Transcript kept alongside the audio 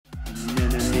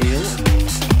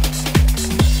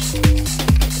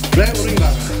Right, we'll ring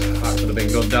back. That could have been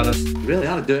good, Darren. Really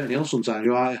had a dirty nail sometimes,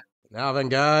 you are. Now then,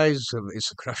 guys, it's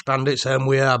the Crash Bandits and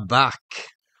we are back.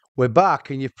 We're back,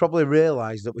 and you've probably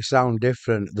realised that we sound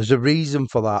different. There's a reason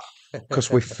for that, because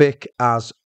we're thick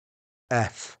as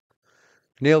F.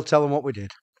 Neil, tell them what we did.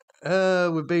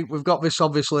 We've got this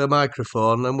obviously a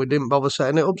microphone, and we didn't bother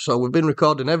setting it up, so we've been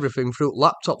recording everything through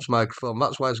laptop's microphone.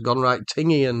 That's why it's gone right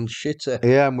tingy and shitty.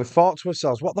 Yeah, and we thought to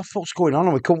ourselves, what the fuck's going on?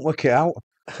 And we couldn't work it out.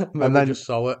 And then we just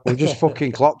saw it. We just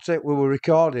fucking clocked it. We were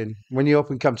recording. When you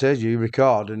open Camtasia, you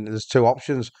record, and there's two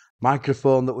options.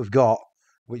 Microphone that we've got,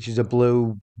 which is a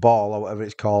blue ball or whatever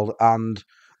it's called, and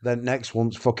then next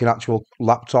one's fucking actual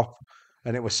laptop.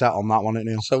 And it was set on that one,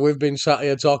 Neil. So we've been sat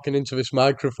here talking into this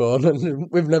microphone and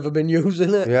we've never been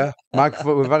using it. Yeah,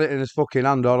 microphone. We've had it in his fucking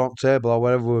hand or on table or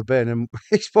wherever we've been, and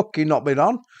it's fucking not been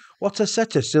on. What a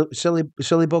set of silly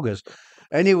buggers.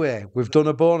 Anyway, we've done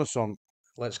a bonus on.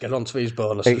 Let's get on to these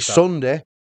bonuses. It's Sunday,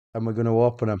 and we're going to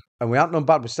open them. And we haven't done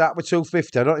bad. We started with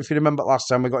 250. I don't know if you remember last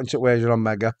time we got into wager on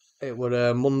Mega. It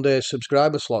were Monday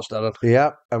subscriber slots, Darren.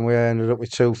 Yeah, and we ended up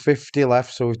with 250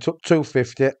 left, so we took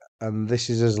 250, and this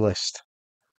is his list.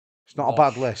 It's not a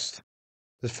bad list.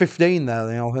 There's 15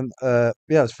 there, Neil. Yeah,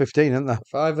 there's 15, isn't there?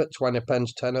 5 at 20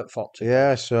 pence, 10 at 40.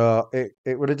 Yeah, so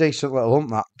it was a decent little hunt,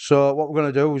 that. So what we're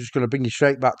going to do, we're just going to bring you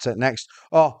straight back to it next.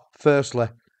 Oh, firstly,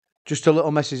 just a little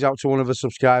message out to one of the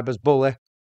subscribers, Bully.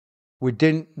 We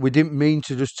didn't mean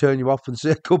to just turn you off and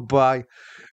say goodbye.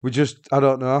 We just, I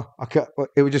don't know.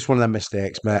 It was just one of them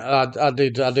mistakes, mate. I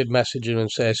did message him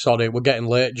and say, sorry, we're getting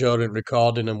late during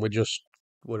recording and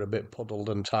we're a bit puddled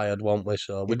and tired, weren't we?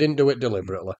 So we didn't do it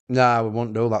deliberately. Nah, we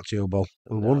won't do that to you, Bull.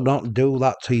 We will not do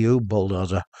that to you,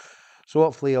 Bulldozer. So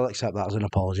hopefully you'll accept that as an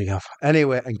apology, Gav.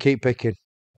 Anyway, and keep picking.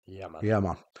 Yeah, man. Yeah,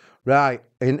 man. Right.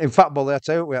 In fact, Bully, I'll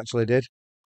tell you what we actually did.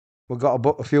 We got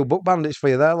a few book bandits for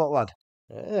you there, look, lad.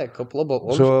 Yeah, a couple of book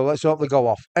ones. So let's hope they go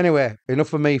off. Anyway,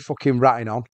 enough of me fucking ratting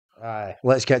on. Aye.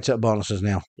 Let's get to the bonuses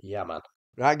now. Yeah, man.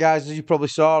 Right, guys, as you probably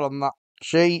saw on that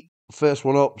sheet, first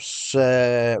one up's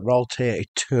Roll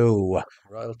 82.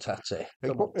 Royal Tatty.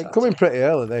 It's coming pretty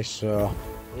early, this, so...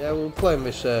 Yeah, we were playing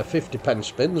this 50 pence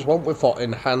spins, weren't we, for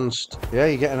enhanced? Yeah,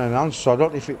 you're getting enhanced, so I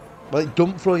don't know if it... Well, it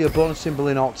don't throw your bonus symbol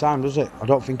in all the time, does it? I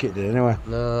don't think it did, anyway.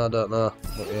 No, I don't know.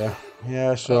 But yeah.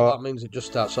 Yeah, so... Well, that means it just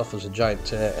starts off as a giant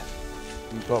tater.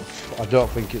 But I don't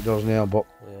think it does, Neil, but...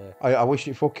 Yeah. I wish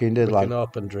it fucking did, lad. An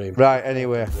open dream. Right,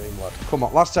 anyway. Dream, lad. Come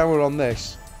on, last time we were on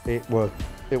this, it were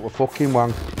fucking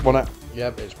wank, wasn't it?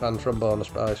 Yep, it's banned from bonus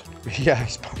prize. Yeah,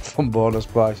 it's banned from bonus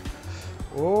prize.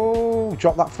 Oh,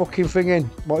 drop that fucking thing in.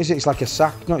 What is it? It's like a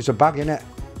sack. No, it's a bag, innit?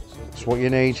 It's what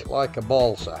you need. Like a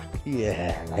ball sack.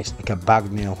 Yeah, nice. Like a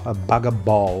bag, Neil. A bag of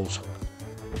balls.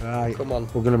 Right. Come on.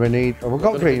 We're going to need... Have we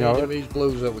got green or... These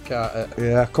blues that we can't hit.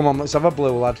 Yeah, come on. Let's have a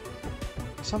blue, lad.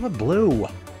 Let's have a blue.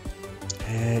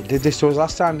 Did this to us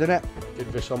last time, didn't it?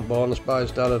 Did this on bonus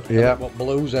prize, Darren. Yeah. What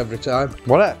blues every time.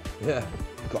 What it? Yeah.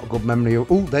 Got a good memory.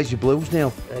 Oh, there's your blues,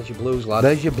 Neil. There's your blues, lad.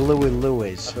 There's your Bluey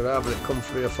Louis. I'd rather it come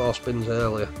 3 or 4 spins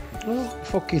earlier. Oh,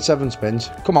 fucking 7 spins.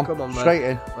 Come on, straight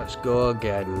in. Let's go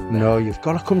again. No, you've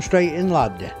got to come straight in,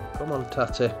 lad. Come on,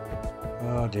 Tatty.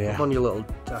 Oh, dear. Come on, you little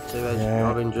Tatty. There's your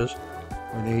oranges.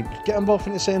 We need... Get them both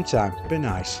at the same time. Be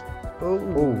nice.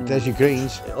 Oh, there's your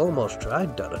greens. It almost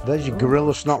tried, Darren. There's your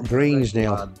gorilla snot greens,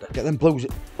 Neil. Lad. Get them blues.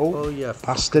 Oh, yeah.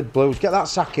 Bastard blues. Get that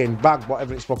sack in. Bag,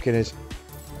 whatever its fucking is.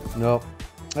 No.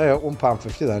 Hey,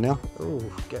 £1.50 there, Neil. Oh,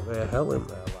 get the hell in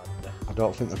there, lad. I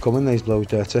don't think they're coming, these blues,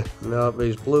 dirty. No,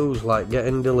 these blues, like,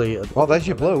 getting deleted. Oh, there's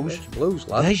your blues. There's your blues,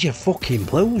 lad. There's your fucking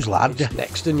blues, lad. It's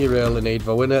next thing you really need,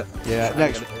 though, innit? Yeah,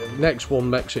 next one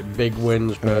makes it big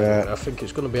wins, but I think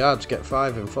it's going to be hard to get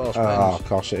 5 in 4 spins. Oh, of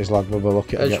course it is, lad. We'll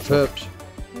look at it. There's your perps.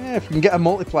 Yeah, if we can get a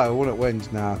multiplier, one it wins.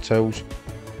 Nah, twos.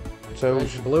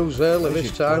 There's your blues early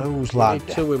this time. Blues, lad.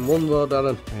 Need 2 in 1 though,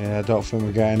 Darren. Yeah, I don't think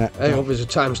we're getting it. Hey, there's a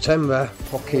times 10 there.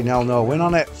 Fucking hell, no. Win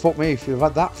on it. Fuck me if you've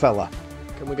had that fella.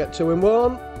 Can we get 2 in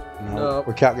 1? No.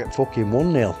 We can't get fucking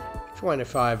 1-0.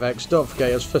 25x. Don't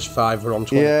forget, us first 5 are on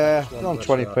 20. Yeah, we're on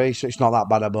 20p, so it's not that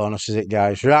bad a bonus, is it,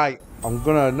 guys? Right, I'm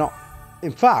going to not...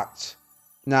 In fact,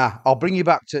 nah, I'll bring you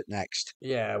back to it next.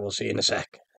 Yeah, we'll see you in a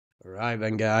sec. Right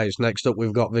then, guys, next up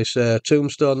we've got this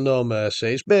Tombstone No Mercy.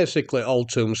 It's basically old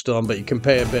Tombstone, but you can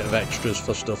pay a bit of extras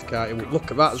for stuff, can't you?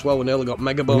 Look at that as well, we nearly got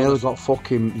mega bonus. We nearly got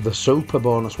fucking the super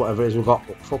bonus, whatever it is. We've got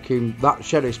fucking that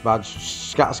sheriff's badge,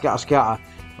 scatter.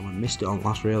 And we missed it on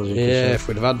last reel, as you can see. Yeah, if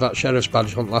we'd have had that sheriff's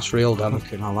badge on last reel, Dan.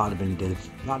 Fucking hell, that'd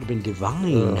have been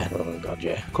divine. Oh, God,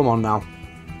 yeah. Come on now.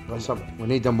 We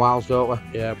need them wilds, don't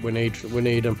we? Yeah, we need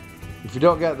them. If you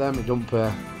don't get them, it don't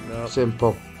pay. No.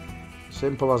 Simple.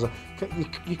 Simple as a...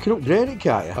 You can upgrade it,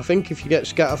 can't you? I think if you get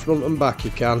scatter front and back,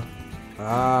 you can.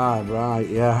 Ah, right,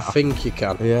 yeah. I think you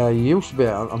can. Yeah, you used to be.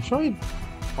 I'm sure you...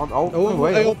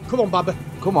 Hey, up. Come on, Babby.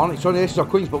 Come on, it's only aces or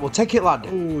queens, but we'll take it, lad.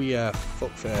 Oh, yeah.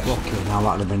 Fuck face. Fucking hell,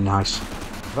 that'd have been nice.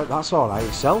 But that's all right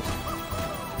itself.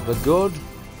 The good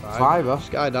fiver.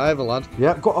 Skydiver, lad.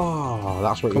 Yeah, go. Oh,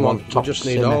 that's what Come you on. want. Top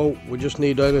We just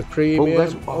need a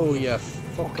premium. Oh, yeah.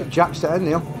 Fucking jacks to end,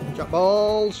 Neil. Jack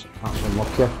balls. That's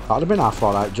unlucky. That'd have been half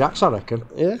all right, jacks, I reckon.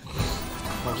 Yeah.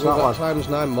 What's That that, lad? times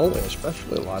 9 multi,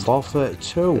 especially, lad.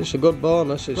 432. It's a good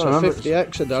bonus. It's a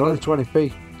 50x a It's only day.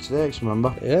 20p stakes,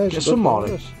 remember? Yeah, it's Get a some good more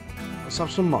in. bonus. Let's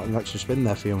have some more. An extra spin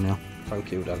there for you, Neil.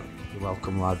 Thank you, Dan. You're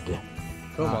welcome, lad.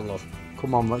 Come on, love.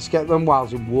 Come on, let's get them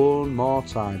wilds in one more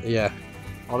time. Yeah.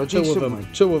 Or a Two decent of them. win.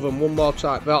 Two of them. One more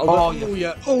time. Oh, yeah.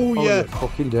 yeah. Oh, Oh, yeah. you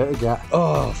fucking dirty get.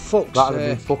 Oh, fuck's That'd have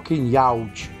been sake. fucking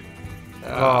youch.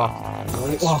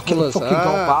 Oh, Fucking gold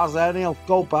bars there, Neil.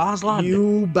 Gold bars, lad.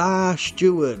 You bar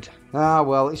steward. Ah,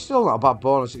 well, it's still not a bad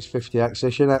bonus. It's 50x,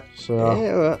 isn't it? So, Yeah,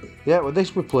 right. yeah, well,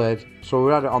 this we played. So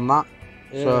we had it on that.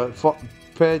 Yeah. So,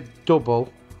 paid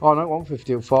double. Oh, no, it wasn't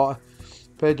 50, it was 40.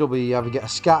 Paid double, you either get a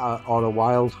scatter or a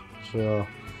wild. So,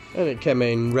 And it came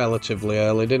in relatively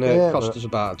early, didn't it? Yeah, It cost but- us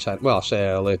about a 10. Well, I say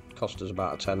early. It cost us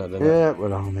about a tenner, didn't it? yeah,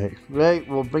 we're on it. Right,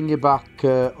 we'll bring you back,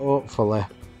 hopefully.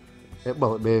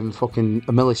 It'll be in fucking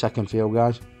a millisecond for you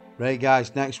guys. Right,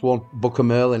 guys, next one, Book of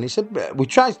Merlin. It's we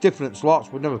tried different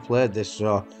slots. We've never played this,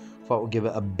 so thought we'd give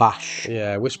it a bash.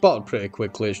 Yeah, we spotted pretty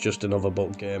quickly. It's just another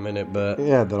book game, innit? But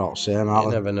Yeah, they're all the same, aren't you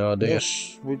they? never know, do you?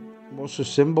 Yes. What's the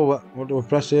symbol? What do we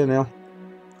press here, Neil?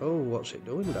 Oh, what's it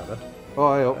doing, Dada?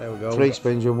 Oh, yeah. There we go. 3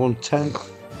 spins, you won 10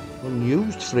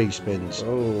 unused 3 spins.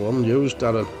 Oh, unused,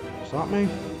 Dada. What's that mean?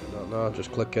 Don't know,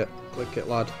 just click it. Click it,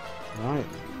 lad. Right.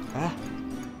 Eh?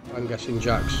 I'm guessing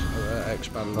Jack's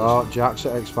expanders. Oh, Jack's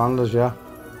at Expanders, yeah.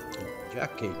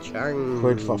 Jackie Chang.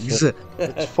 Quid for fuck.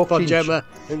 It's fucking... Gemma.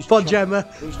 It's For Cha- Gemma.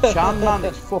 It's Chan, man.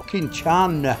 It's fucking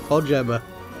Chan. For Gemma.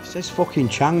 It says fucking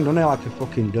Chang, doesn't it? Like a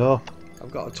fucking door.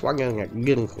 I've got a twanging at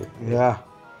ginkle. Yeah.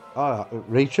 Oh,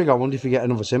 retrig. I wonder if you get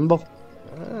another symbol.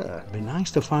 Ah, It'd be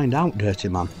nice to find out, dirty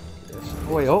man. yes.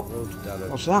 Way up. Dada.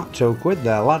 What's that? £2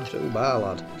 there, lad. 2 bar,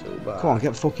 lad. 2 bar. Come on,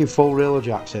 get fucking full reel of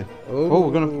Jacks in. Oh,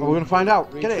 we're gonna find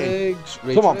out. Get it in.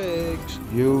 Retrigs. Come on.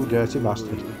 Retrigs. You dirty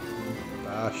bastard.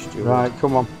 Bash, Stuart. Right,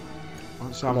 come on.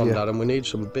 Let's have Come on, you. Dad, and we need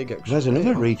some big extra. There's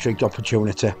another retrigged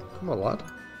opportunity. Come on, lad.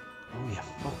 Oh, you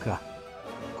fucker.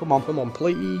 Come on. Come on,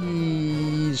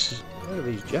 please. Where are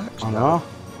these jacks, I Dad? know.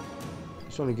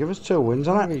 It's only give us 2 wins,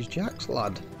 Where are hasn't it? these jacks,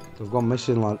 lad? They've gone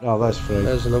missing, lad. Oh, there's 3.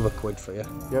 There's another quid for you.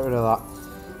 Get rid of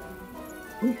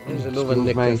that. There's another Excuse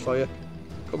nicker me. for you.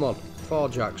 Come on, 4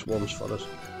 jacks once for us.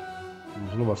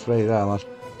 There's another 3 there, lad.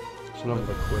 It's another...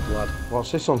 Another quid, lad.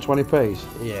 What's this on 20p's?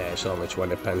 Yeah, it's only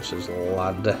 20 pences,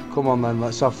 lad. Come on then,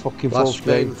 let's have fucking full Last spin,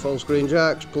 screen. full screen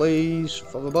jacks, please,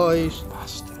 for the boys.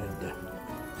 Bastard.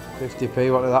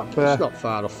 50p, what did that pay? It's not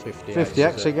far off 50x.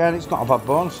 50x is it? again, it's not a bad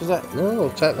bonus, is it? No, we'll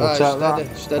take We'll that. take steady,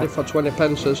 that. steady for 20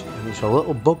 pences. And it's a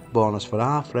little book bonus for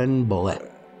our friend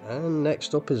Bullet. And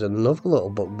next up is another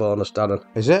little book bonus, Darren.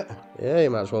 Is it? Yeah,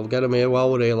 you might as well get him here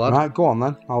while we're here, lad. Right, go on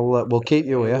then. We'll keep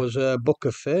you It here. was a Book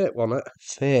of Fate, wasn't it?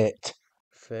 Fate.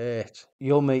 Fate.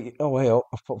 You'll meet... Oh, wait up.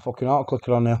 I've put fucking auto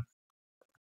clicker on there.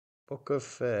 Book of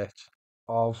Fate.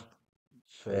 Of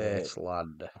Fate,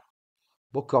 lad.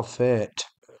 Book of Fate.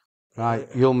 Right,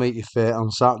 you'll meet your fate on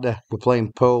Saturday. We're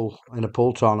playing pool in a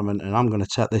pool tournament, and I'm going to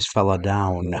take this fella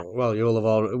down. Well, you'll have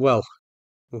already... Well,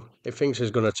 he thinks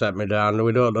he's going to take me down.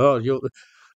 We don't know.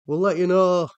 We'll let you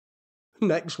know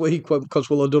next week because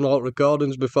we'll have done all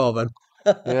recordings before then.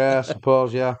 Yeah, I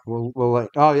suppose. Yeah, we'll like.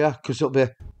 Oh yeah, because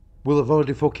we'll have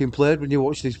already fucking played when you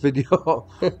watch this video.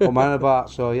 What mine about?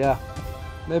 So yeah,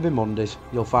 maybe Mondays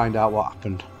you'll find out what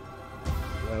happened.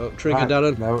 Trigger, Right,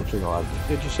 Darren. no trigger, lad.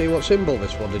 Did you see what symbol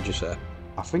this one, did you say?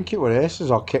 I think it were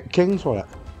aces or kings, were it?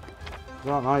 I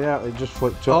don't know. Yeah, it just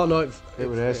flipped up. Oh, no, It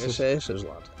was it's aces,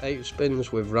 lad. 8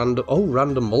 spins with random... Oh,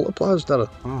 random multipliers, Darren.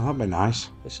 Oh, that'd be nice.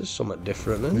 This is something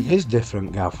different, isn't It is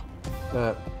different, Gav.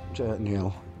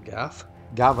 Neil. it? Gaff.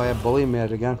 Gav, I had bullying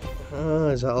made again. Ah,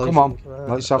 is that all Come you on, think? Right.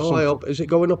 let's have some I hope. Is it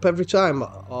going up every time,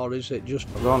 or is it just...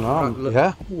 I don't know.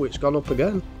 Yeah, Oh, it's gone up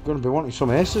again. going to be wanting some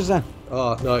aces then.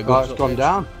 Oh, no, it Oh, goes it's up. gone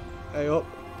down. Hey up.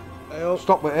 Hey up.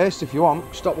 Stop with ace if you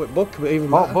want. Stop with book, but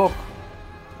even Oh, better. book.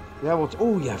 Yeah, well,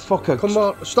 oh yeah, fucker. Come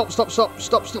on, stop.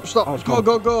 Oh, it's Go,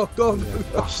 gone. go.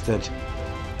 Bastard.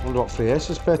 Wonder what 3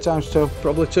 aces pay times 2.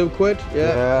 Probably 2 quid.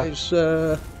 Yeah. Yeah. It's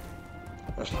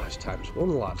that's nice times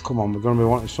 1, lad. Come on, we're going to be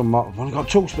wanting some more. We've only got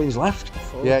 2 spins left.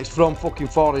 Fuck. Yeah, it's thrown fucking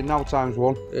 4 in now times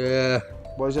 1. Yeah.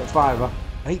 What is it, 5?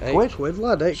 8 8 quid? quid,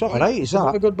 lad. 8 It's not quid. right, is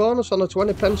that? A good bonus on a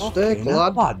 20 pence steak, Fucking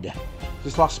hell, lad.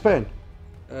 This last spin?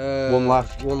 One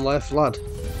left. One left, lad.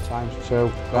 Times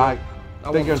 2. Right. I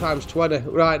want times 20.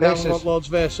 Right, now I want loads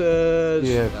versus...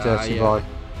 Yeah, dirty boy.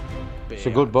 It's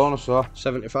a good bonus, though.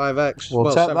 75x.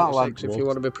 We'll take that, lad. If you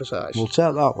want to be precise. We'll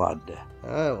take that, lad.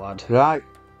 Aye, lad. Right.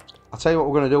 I'll tell you what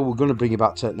we're going to do. We're going to bring you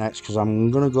back to it next, because I'm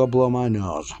going to go blow my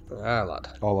nose. Aye, lad.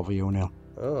 All over you, Neil.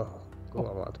 Oh, go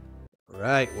on, lad.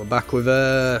 Right, we're back with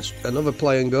another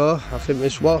play and go. I think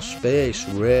this was Space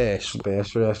Race.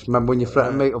 Space Race. Remember when you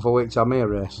threatened me for a week to have me a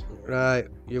race? Right,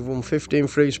 you've won 15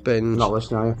 free spins. Not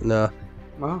listening, are you? No.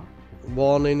 Well.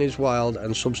 Warning is wild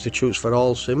and substitutes for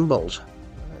all symbols.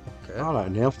 Okay. Alright,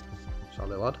 Neil.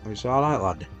 Sorry, lad. It's alright,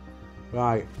 lad.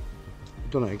 Right.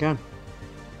 Done it again.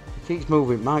 He keeps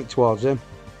moving Mike towards him.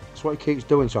 That's what he keeps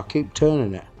doing, so I keep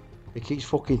turning it. He keeps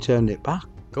fucking turning it back.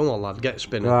 Come on, lad, get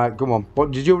spinning. Right, come on.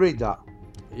 What, did you read that?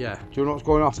 Yeah. Do you know what's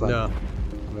going off then? No.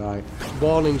 Right.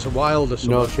 Warnings are wild or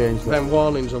something. No change there. Then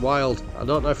warnings are wild. I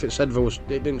don't know if it said it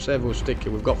didn't say it was sticky.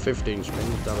 We've got 15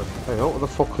 spins, Darren. Hey, what the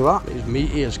fuck is that? These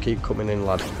meteors keep coming in,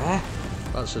 lad. Eh?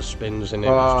 That's the spins in it.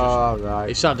 Right.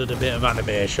 It's added a bit of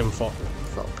animation for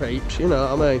peeps, you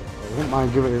know what I mean? I wouldn't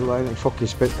mind giving it a little fucking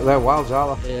spin. They're wilds,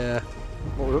 aren't they? Yeah.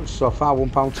 What we're up to so far?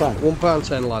 £1.10?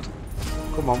 £1.10, lad.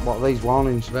 Come on, what are these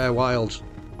warnings? They're wilds.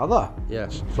 Are they?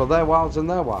 Yes. So they're wilds and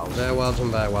they're wilds? They're wilds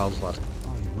and they're wilds, lad.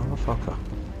 Oh, you motherfucker.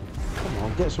 Come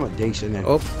on, get something decent in.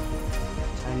 Up.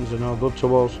 Tens are no good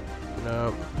to us.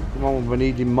 No. Come on, we're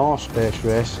needing more Space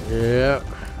Race. Yeah.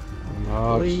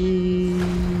 No, Please.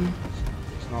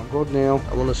 It's not good, Neil.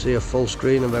 I want to see a full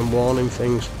screen of them warning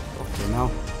things. Fucking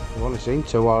hell. I've only seen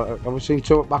two. Have we seen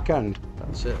two at back end?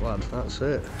 That's it, lad. That's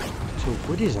it.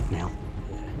 £2, is it, Neil?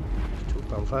 Yeah. It's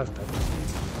 £2.5.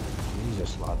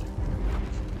 Jesus, lad.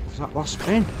 Is that last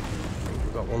spin?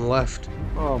 We've got one left.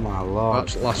 Oh, my lord.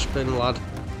 That's last spin, lad.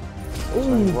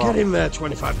 Oh, get in there,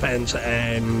 25 pence.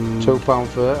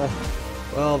 £2.30.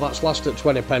 Well, that's last at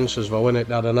 20 pence as well, isn't it,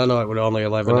 Dad? And I know it was only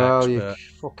 11x. Well, you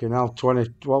fucking hell, 20.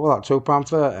 What was that,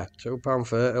 £2.30?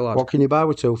 £2.30, lad. What can you buy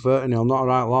with £2.30, Neil? Not a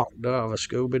right lot. Don't have a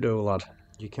Scooby-Doo, lad.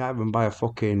 You can't even buy a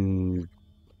fucking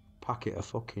packet of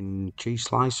fucking cheese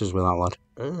slices with that, lad.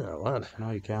 Oh, lad.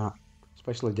 No, you can't.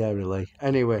 Especially Dairy Lee.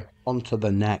 Anyway, on to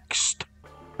the next.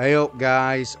 Hey up,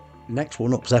 guys. Next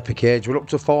one up's Epic Age. We're up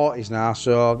to 40s now,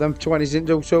 so them 20s didn't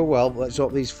do so well. Let's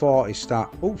hope these 40s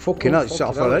start. Oh, fucking hell, it's set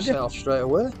off already. Set off straight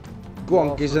away. Go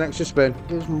on, give us an extra spin.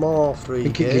 Give us more free games.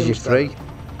 I think it gives you free.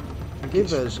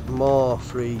 Give us more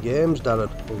free games,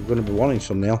 Darren. We're going to be wanting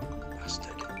some, Neil.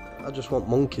 Bastard. I just want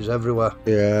monkeys everywhere.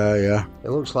 Yeah. It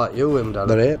looks like you, Darren.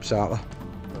 They're apes, aren't they?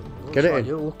 Get it in.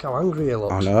 You look how angry he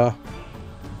looks. I know.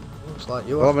 Looks like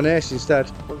you. I'll have an ace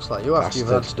instead. Looks like you after you've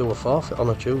had to do a forfeit on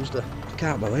a Tuesday. I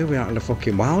can't believe we aren't in the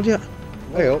fucking wild yet.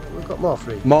 Hey up. We've got more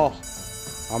free. More.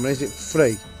 How many is it?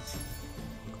 3?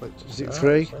 Is it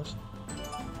 3?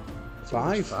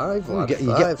 5? 5, lad.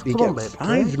 You get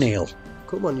 5, Neil.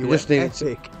 Come on, you just need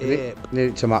epic ape. Need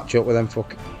it to match up with them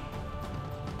fucking.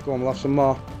 Go on, we'll have some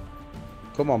more.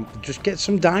 Come on, just get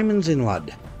some diamonds in,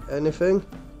 lad. Anything?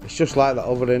 It's just like that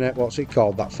over in it. What's it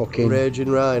called? That fucking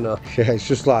Raging Rhino. Yeah, it's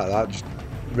just like that. Just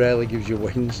rarely gives you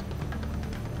wins.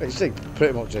 It's like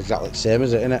pretty much exactly the same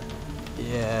as it, isn't it?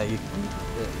 Yeah,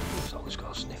 it's always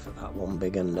got a sniff of that one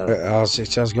big end. It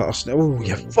has got a sniff. Oh,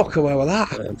 you fuck away with that.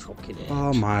 Fucking apes.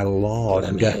 Oh my lord.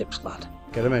 Them apes, lad.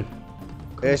 Get them in.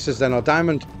 Aces then or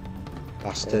diamond.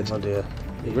 Bastard. Oh dear.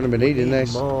 We're going to be needing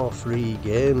this. More free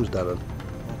games, Darren.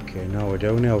 Okay, no, we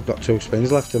do, Neil. We've got 2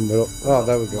 spins left and we're up. Oh,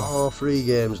 there we go. More free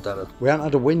games, Darren. We haven't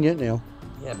had a win yet, Neil.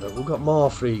 Yeah, but we've got more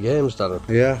free games, Darren.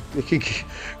 Yeah.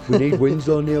 We need wins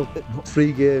though, Neil. Not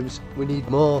free games. We need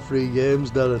more free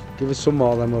games, Darren. Give us some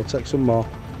more then, we'll take some more.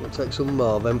 We'll take some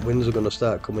more, then wins are going to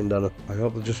start coming, Darren. I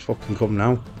hope they'll just fucking come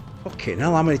now. Fucking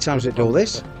hell, how many times did it do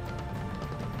this?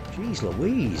 Jeez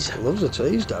Louise. Loves a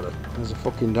tease, Darren. There's a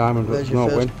fucking diamond, but There's it's your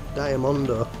no first win.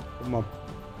 Diamondo. Come on.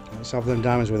 Let's have them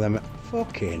diamonds with them.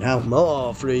 Fucking hell.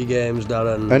 More free games,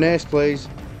 Darren. An ace, please.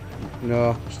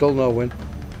 No, still no win.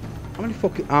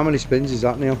 How many spins is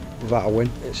that, Neil? Without a win?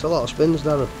 It's a lot of spins,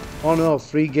 Darren. Oh no,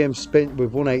 3 games spin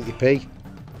with 180p.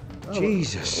 Oh,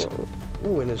 Jesus.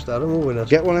 We'll win us, Darren, we'll win us.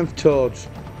 Get one of them toads.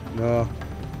 No.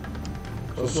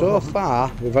 So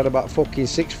far, we've had about fucking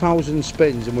 6,000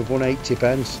 spins and we've won 80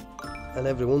 pence. And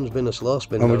everyone's been a slow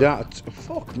spin. And we don't.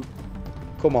 Fuck.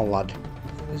 Come on, lad.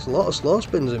 There's a lot of slow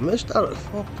spins in this, Darren.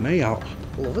 Fuck me out.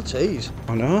 Love a tease.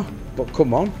 I know, but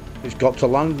come on. It's got to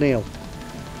land, Neil.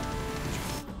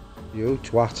 You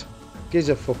twat. Gives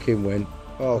a fucking win.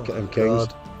 Oh, look at them kings.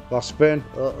 God. Last spin.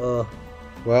 Uh-oh.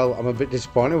 Well, I'm a bit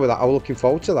disappointed with that. I was looking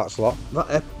forward to that slot.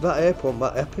 That ape wasn't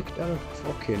that epic, Darren.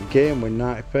 Fucking game win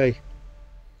 90p.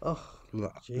 Oh,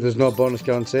 There's no bonus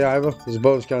guarantee either. There's a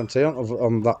bonus guarantee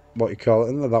on that, what you call it,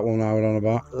 isn't there? That one I was on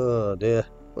about. Oh dear.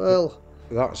 Well,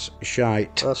 that's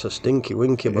shite. That's a stinky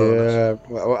winky bonus. Yeah,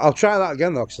 well, I'll try that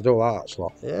again though, because I do like that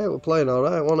slot. Yeah, we're playing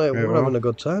alright, wasn't it? We're having a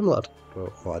good time, lad.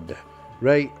 Oh, lad.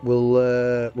 Right,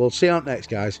 we'll see you out next,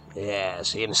 guys. Yeah,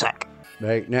 see you in a sec.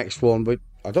 Right, next one, but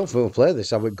I don't think we'll play this,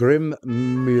 have we? Grim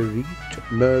Murto.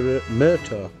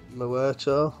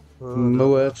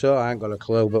 Muerto, I ain't got a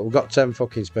clue, but we've got 10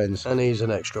 fucking spins. And he's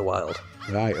an extra wild.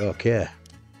 Right, okay.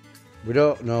 We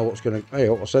don't know what's going to... Hey,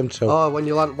 what's them two? Oh, when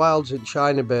you land wilds in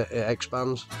shiny bit, it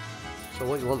expands. So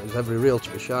what you want is every reel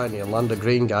to be shiny and land a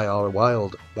green guy or a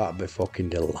wild. That'd be fucking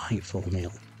delightful,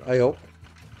 Neil. Hey up.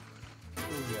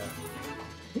 Yeah.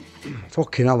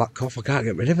 Fucking hell, that cough, I can't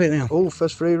get rid of it now. Oh,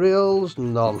 first 3 reels,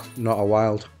 none. Not a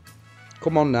wild.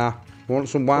 Come on now. We want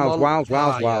some wilds.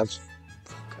 Yes.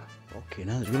 Fucking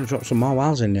hell, he's going to drop some more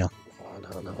wilds in there. Oh,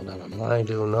 no. I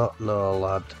do not know,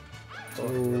 lad.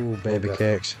 Oh, baby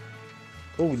cakes.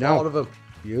 Oh, now. 4 of them.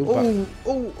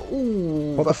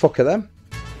 What the fuck are them?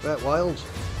 Red wilds.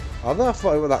 Are they? I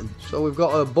thought it was that. So we've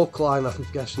got a book line, I'm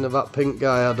guessing, of that pink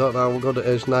guy. I don't know how good it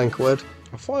is, £9.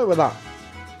 I thought it was that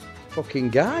fucking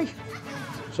guy.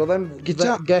 So them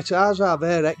guitars are,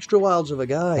 they're extra wilds of a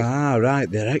guy. Ah, right,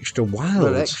 they're extra wilds.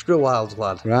 They're extra wilds,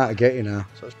 lad. Right, I get you now.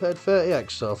 So it's paid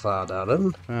 30x so far,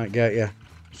 Darren. Right, get you.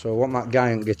 So I want that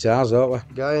giant guitars, don't we?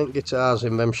 Giant guitars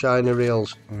in them shiny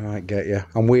reels. Right, get you.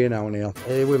 I'm with you now, Neil.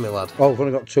 Hey, with me, lad. Oh, I've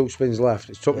only got 2 spins left.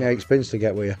 It's took me 8 spins to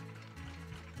get with you.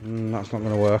 That's not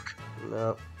going to work.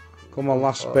 No. Come on,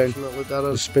 last spin.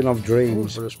 The spin of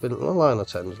dreams. For a spin, a line of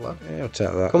 10s, lad. Yeah, I'll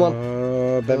take that. Come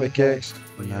on. Baby cakes.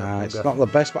 Nah, it's not the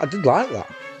best, but I did like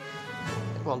that.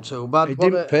 Not too bad. It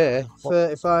didn't pay.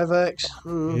 35x.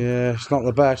 Yeah, it's not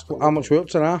the best. How much are we up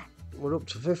to now? We're up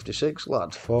to 56,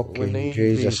 lad. Fucking we need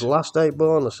Jesus. these last 8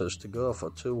 bonuses to go for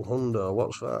 200.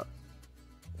 What's that?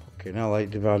 Fucking hell, 8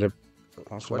 divided.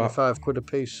 That's 25 quid a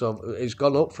piece. So it's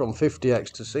gone up from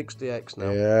 50x to 60x now.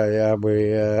 Yeah.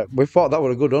 We thought that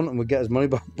was a good hunt and we'd get his money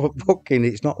back, but fucking,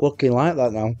 it's not looking like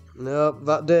that now. No,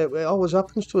 that day it always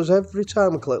happens to us every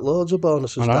time we collect loads of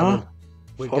bonuses. Darren.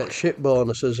 We get shit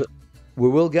bonuses. We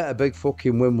will get a big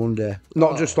fucking win one day.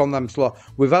 Not just on them slot.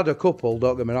 We've had a couple,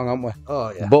 don't get me wrong, haven't we?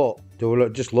 Oh, yeah. But,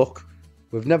 just look.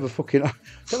 We've never fucking... I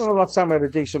don't know the last time we had a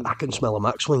decent... I can smell a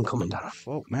max win coming down.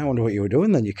 Fuck, man, I wonder what you were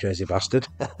doing then, you crazy bastard.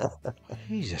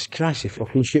 Jesus Christ, you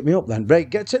fucking shit me up then. Right,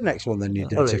 get to the next one then, you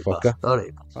dirty fucker.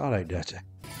 Alright, dirty.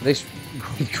 This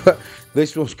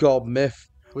one's called Myth.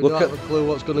 We don't have a clue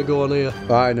what's going to go on here.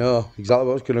 I know, exactly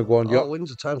what's going to go on. Oh,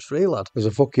 wins are ×3, lad. There's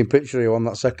a fucking picture of you on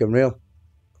that second reel.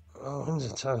 Oh, wins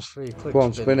are ×3. Click go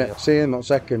on, spin it. See him on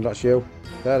second, that's you.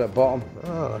 There at bottom.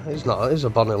 Oh, he's not. He's a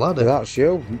bonny lad. That's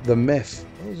you, the Myth.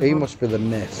 He must be the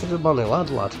Myth. He's a bonny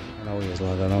lad. I know he is,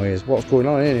 lad, I know he is. What's going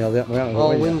on here, Neil?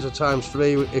 All wins are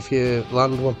 ×3 if you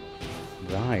land one.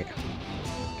 Right.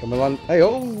 Can we land? Hey,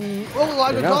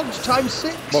 line of dogs,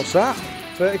 ×6. What's that?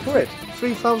 30 quid?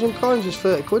 3,000 coins is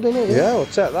 30 quid, isn't it? Yeah, we'll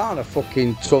take that on a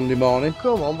fucking Sunday morning.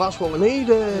 Come on, that's what we need.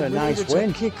 A nice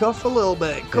win. Kick off a little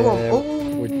bit. Come on.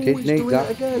 Oh, we did need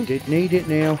that. We did need it,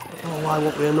 Neil. Oh, why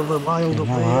won't we another wild up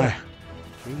here?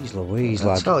 Jeez Louise,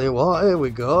 lad. I tell you what, here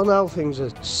we go. Now things are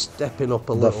stepping up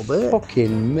a little bit.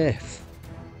 Fucking Myth.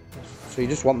 So you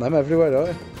just want them everywhere, don't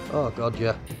you? Oh, God,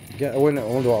 yeah. Get a win. I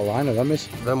wonder what a line of them is.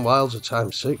 Them wilds are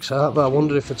 ×6, aren't they? I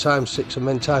wonder if they're ×6 and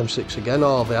then ×6 again,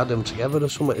 or they add them together or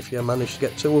something if you manage to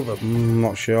get 2 of them.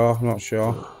 Not sure.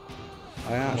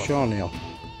 I ain't sure, Neil.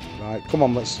 Right, come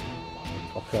on, let's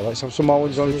have some more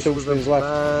wins. Only 2 spins left.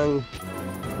 Bang.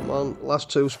 Come on, last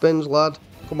 2 spins, lad.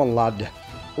 Come on, lad.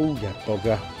 Oh, yeah,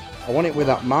 bugger. I want it with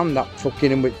that man, that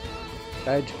fucking in with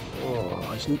head.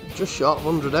 Oh, it's just short of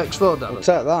 100x though, Dan. I'll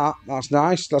take that. That's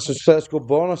nice. That's his first good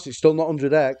bonus. It's still not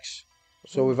 100x.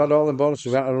 So we've had all the bonuses.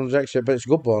 We haven't had 100x yet, but it's a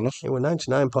good bonus. It was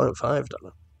 99.5,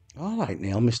 Dan. All right,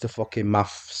 Neil, Mr. fucking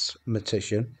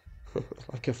mathematician.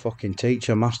 Like a fucking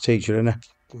teacher, maths teacher, innit?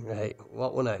 Right,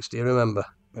 what were next? Do you remember?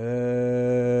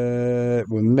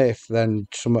 With Myth, then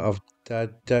something of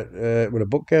with a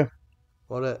book game.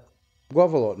 What it? Go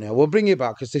have a look, Neil. We'll bring you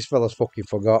back because this fella's fucking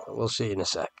forgot. We'll see you in a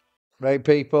sec. Right,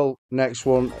 people, next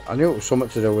one. I knew it was something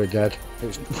to do with dead.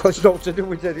 It's not to do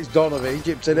with dead, it's Dawn of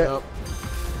Egypt, isn't it? Yep.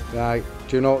 Right,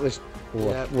 do you know what this...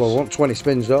 Yep. Well, we want 20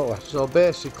 spins, don't we? So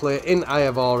basically, in I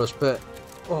have Horus, but...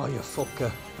 Oh, you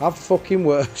fucker. I've fucking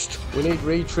worst. We need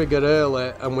re-trigger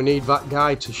early, and we need that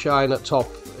guy to shine at top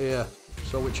here.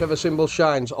 So whichever symbol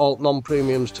shines, alt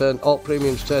premiums turn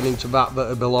into that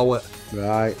are below it.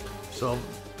 Right. So...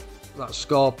 that's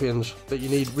Scorpions, but you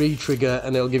need re-trigger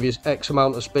and it'll give you X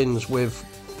amount of spins with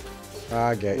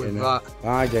I get you with now. that.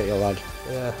 I get you, lad.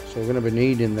 Yeah. So we're going to be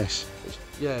needing this.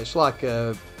 Yeah, it's like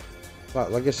Like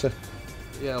Legacy.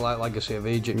 yeah, like Legacy of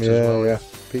Egypt Yeah, as well.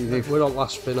 yeah. We're on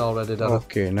last spin already, Dan.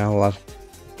 Okay, now, lad.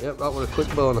 Yep, that was a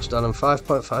quick bonus, Dan, and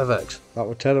 5.5x. That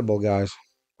was terrible, guys.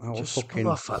 That was Just fucking... spun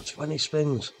off at 20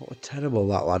 spins. That was terrible,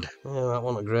 that, lad. Yeah, that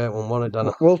wasn't a great one, was it,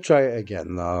 Dan? We'll try it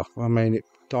again, though. I mean,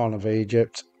 Dawn of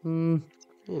Egypt. You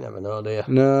never know, do you?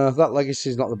 No, that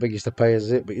Legacy's not the biggest of payers,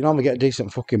 is it? But you normally get a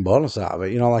decent fucking bonus out of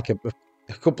it. You know, like a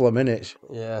couple of minutes.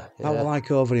 Yeah, That yeah. was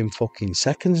like over in fucking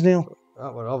seconds, Neil.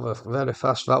 That were over very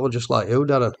fast. That was just like you,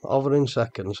 Darren. Over in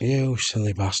seconds. You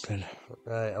silly bastard.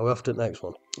 Right, are we off to the next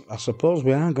one? I suppose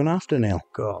we are going to have to, Neil.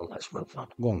 Go on, let's move on.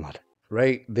 Go on, lad.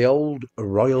 Right, the old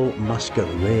Royal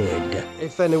Masquerade.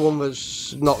 If anyone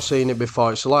was not seen it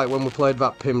before, it's like when we played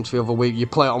that Pimped the other week. You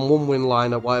play it on one win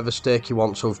line at whatever stake you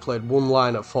want. So we've played one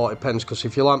line at 40 pence because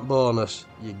if you land bonus,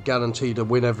 you're guaranteed a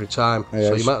win every time. Yes.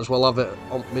 So you might as well have it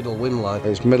on middle win line.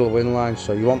 It's middle win line,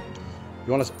 so you want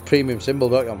a premium symbol,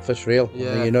 don't you, on first reel?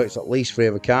 Yeah. And you know it's at least 3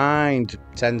 of a kind.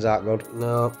 10's aren't good.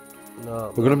 No.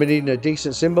 We're going to be needing a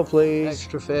decent symbol, please.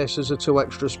 Extra faces are 2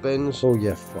 extra spins. Oh,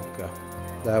 you fucker.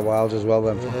 They're wild as well,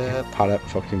 then. Yeah. Fucking parrot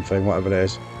fucking thing, whatever it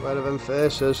is. Where are them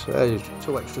faces? Hey,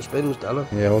 2 extra spins, Darren.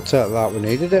 Yeah, we'll take that. We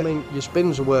needed it. I mean, your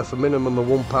spins are worth a minimum of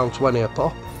 £1.20 a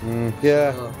pop.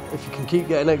 Yeah. So if you can keep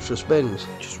getting extra spins.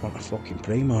 Just want a fucking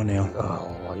primo, Neil.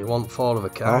 Oh, well, you want 4 of a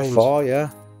kind. 4, yeah.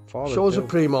 4 Show us a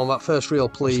primo on that first reel,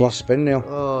 please. Last spin, Neil.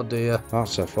 Oh dear.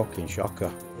 That's a fucking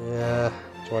shocker. Yeah.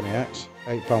 20x.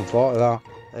 £8.40 that.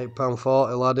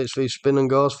 £8.40, lad. It's these spin and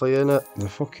goes for you, innit? The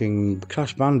fucking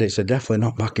Crash Bandits are definitely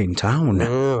not back in town.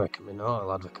 Reckon me not,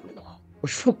 lad. Reckon me not. We're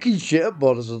fucking shit at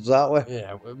bonuses, aren't we?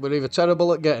 Yeah, we're either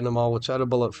terrible at getting them or we're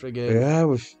terrible at frigging.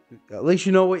 Yeah, at least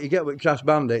you know what you get with Crash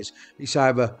Bandits. It's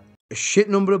either a shit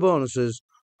number of bonuses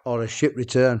or a shit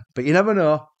return. But you never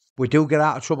know. We do get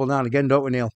out of trouble now and again, don't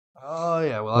we, Neil? Oh,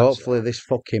 yeah, well, Hopefully this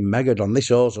fucking Megadon, this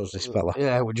owes us, this fella.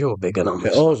 Yeah, would you a big one on It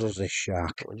this? owes us, this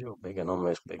shark. Would you a big one on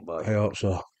this, big boy? I hope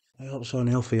so. I hope so,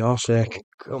 Neil, for your sake.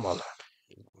 Come on.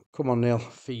 Come on, Neil.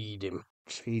 Feed him.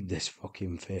 Feed this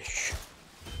fucking fish.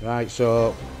 Right,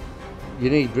 so you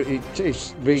need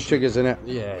it's re-triggers, innit?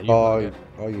 Yeah,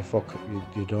 you fuck,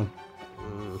 you're done.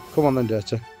 Come on then,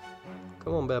 Dirty.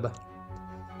 Come on, baby.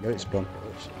 Get it spun.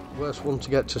 It's the worst one to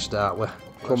get to start with.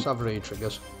 Let's have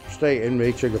re-triggers. Straight in,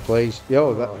 re-trigger, please.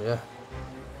 Yo, that. Oh, yeah.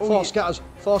 Oh, Four scatters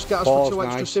for 2 Four's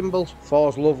extra nice. symbols.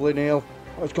 4's lovely, Neil.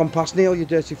 Oh, it's gone past Neil, you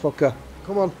dirty fucker.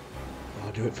 Come on.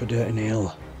 I'll do it for Dirty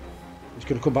Neil. He's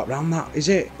going to come back round that, is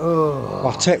it? Oh,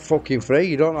 I'll take fucking 3,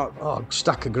 you don't know. oh,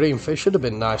 stack of green fish should have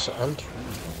been nice at end.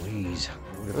 Please.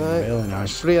 Would have been Right. really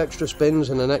nice. 3 extra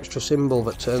spins and an extra symbol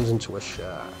that turns into a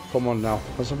shark. Come on now.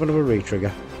 Let's have another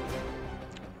re-trigger.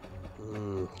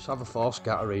 Let's have a 4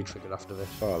 scatter re-trigger after this.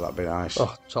 Oh, that'd be nice.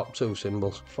 Oh, top 2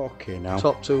 symbols. Fucking hell.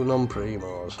 Top 2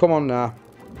 non-primos. Come on now.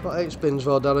 Got 8 spins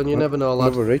though, Darren, you never know,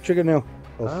 lad. Another re-trigger, Neil.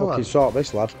 We'll Ah, fucking lad. sort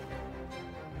this, lad.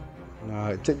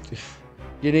 No,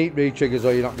 you need re-triggers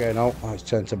or you're not getting out. Oh, it's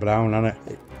turned to brown, hasn't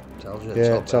it? Tells you Yeah,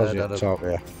 top it tells there, you at Darren. top,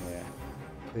 yeah.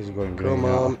 These are going green Come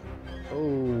now. on.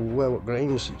 Oh, well, what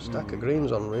greens? Stack of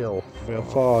greens on reel. Real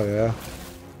 4, yeah.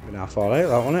 Been half 4-8,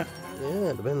 that, wasn't it? Yeah,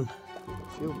 it'd have been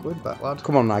a few quid back, lad.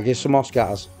 Come on now, give some more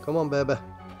scatters. Come on, baby.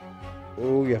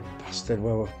 Oh, you bastard.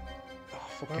 Well, oh,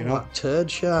 fucking hell. That turd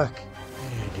shark.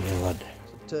 Oh, dear lad.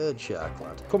 Turd shark,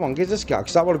 lad. Come on, give us a scat,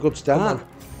 because that was a good start. Come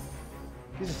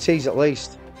Give us a tease at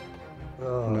least.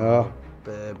 Oh, No.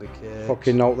 baby cakes.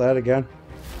 Fucking note there again.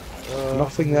 Oh,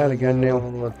 Nothing there again, Neil.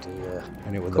 Oh, dear.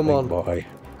 And it was Come the on. big boy.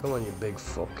 Come on, you big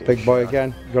fucking Big boy shark.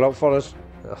 again. Got out for us.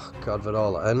 Oh, God, they're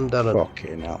all at end, Darren.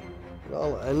 Fucking hell. They're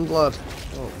all at end, lad.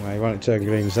 Well, you want it to turn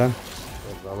greens then?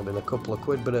 It'd only been a couple of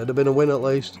quid, but it'd have been a win at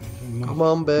least. Come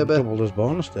on, baby. Doubled as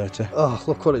bonus, dirty. Oh,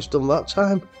 look what it's done that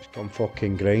time. It's gone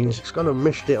fucking greens. It's gone and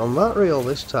missed it on that reel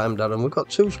this time, Darren. We've got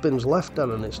 2 spins left,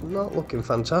 Darren. It's not looking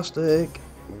fantastic.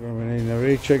 We're going to need a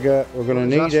re-trigger. We're going to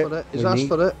He's need asked it. for it. He's We asked need-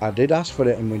 for it. I did ask for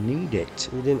it and we need it.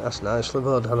 You didn't ask nicely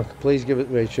though, Darren. Please give it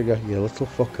re-trigger, you little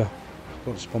fucker.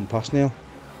 Got to spun past Neil.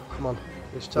 Come on,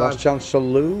 this time. Last chance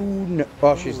saloon.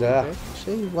 Oh, she's there. Okay.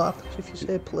 See what happens if you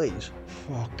say please.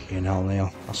 Fucking hell,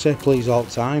 Neil. I say please all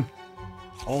the time.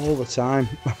 All the time.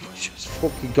 Just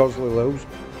fucking constantly lose.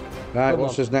 Right, Come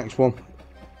what's on. this next one?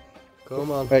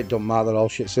 Come on. It don't matter, they're all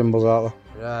shit symbols, aren't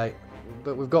Right.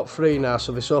 But we've got 3 now,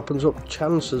 so this opens up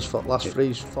chances for last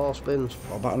 4 spins. they?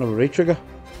 What about another re-trigger?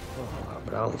 Oh, that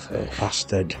brown fish.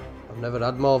 Bastard. I've never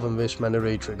had more than this many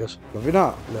re-triggers. Have you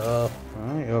not? No.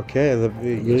 Right, okay. You're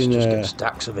Let's in just a, get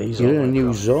stacks of these. you're in all a the new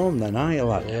time. zone then, aren't you,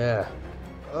 lad? Yeah.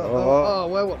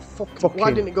 Well, what fucking...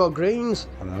 Why didn't it go greens?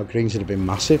 I know, greens would have been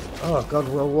massive. Oh, God,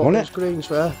 well, what is greens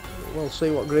for? We'll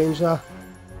see what greens are.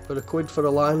 For a quid for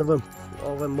a line of them.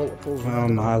 All them multiples. Oh,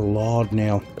 my Lord,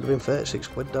 Neil. It'd have been 36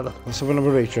 quid, didn't it? Let's have another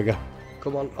re-trigger.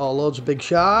 Come on. Oh, loads of big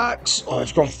sharks. Oh,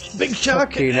 it's gone. Big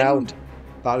shark at the end.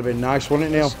 That'd have been nice, wouldn't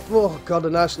it, Neil? Oh, God, a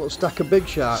nice little stack of big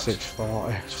sharks.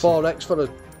 640. It's 4x for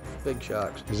the big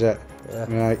sharks. Is it? Yeah.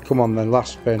 Right, come on then,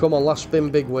 last spin. Come on, last spin,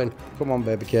 big win. Come on,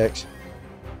 baby cakes.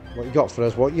 What you got for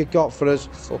us? What you got for us?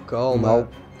 Fuck all, no. mate.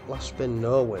 Last spin,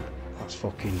 no win. That's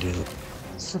fucking deal.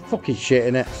 It's a fucking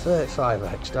shit, innit?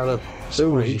 35x, Darren. Two You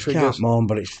can't re-triggers. moan,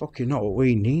 but it's fucking not what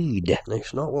we need.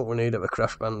 It's not what we need at the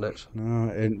Crash Bandits. No,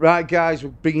 it ain't. Right, guys,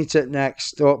 we'll bring it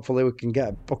next. Hopefully we can get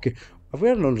a fucking... Have we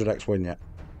had an 100x win yet?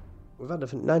 We've had a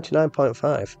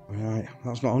 99.5. Right,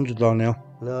 that's not 100 though, Neil.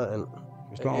 No, it ain't.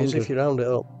 It's not It is 100. if you round it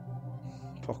up.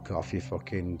 Fuck off, you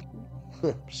fucking...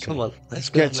 Come on, Let's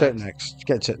get to it next.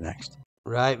 Get to it next.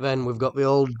 Right then, we've got the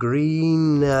old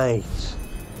Green Knight.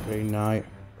 Green Knight.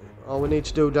 All we need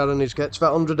to do, Darren, is get to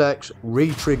that 100x,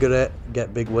 re-trigger it,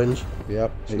 get big wins.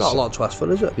 Yep. It's not a lot to ask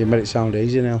for, is it? You made it sound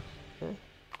easy now.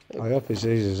 I hope it's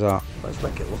easy as that. Let's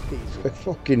make it look We easy.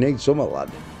 fucking need something,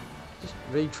 lad. Just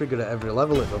re-trigger it every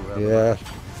level it doesn't really. Yeah.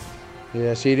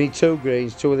 Yeah, so you need 2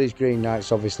 greens, 2 of these Green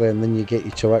Knights, obviously, and then you get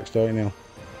your 2x, don't you, Neil?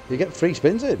 You get 3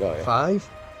 spins here, don't you? 5.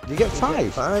 You get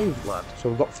 5? 5, lad. So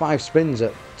we've got 5 spins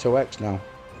at 2x now.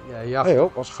 Yeah, you have Hey to.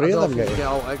 up, what's 3 of them You get you? get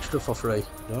all extra for free.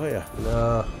 Oh, yeah.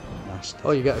 No. Nasty.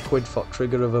 Oh, you get a quid for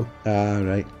trigger of them.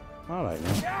 Right. Alright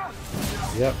now.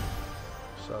 Yep.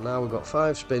 So now we've got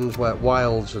 5 spins where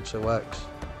wilds are 2x.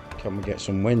 Can we get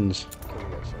some wins? Can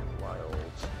we get some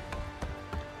wilds?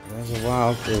 There's a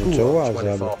wild. Ooh, 2 wilds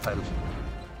 24 there. pence.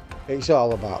 It's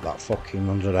all about that fucking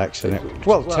 100x, isn't it?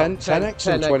 Well, 10x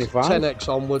and 25. 10x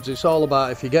onwards. It's all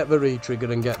about if you get the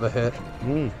re-trigger and get the hit.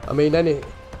 I mean,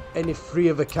 any free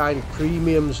of a kind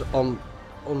premiums on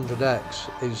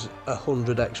 100x is a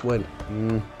 100x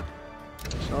win.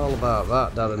 It's all about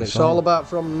that, Darren. It's all about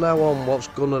from now on what's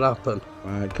gonna happen.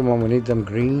 Right, come on, we need them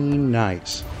Green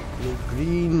Knights. You need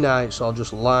Green Knights, or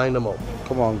just line them up.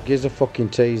 Come on, give us a fucking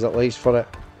tease at least for it.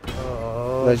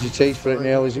 Oh, There's your tease for it,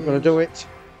 Neil. Is it going to do it?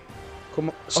 Come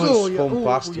on. Oh, yeah, spun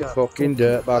past you, fucking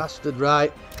dirtbag. Bastard,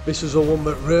 right. This is a one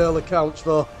that really counts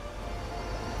though.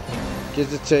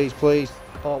 Give us a tease, please.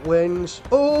 Oh, wins.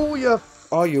 Oh, you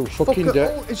Oh, you fucking fucker.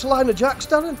 dirt. Oh, it's a line of jacks,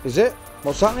 Darren. Is it?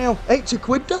 What's that, Neil? 80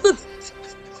 quid, Darren.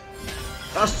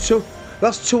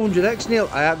 That's 200x, Neil.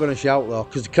 I ain't going to shout though,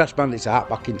 because the Crash Bandits are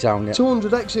back in town yet.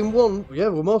 200x in one. Yeah,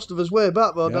 well, most of us way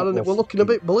back though, Yeah, Darren. well, It were looking a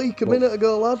bit bleak a minute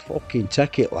ago, lad. Fucking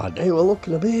take it, lad. It were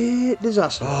looking a bit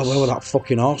disastrous. Oh, where was that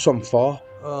fucking horse on for?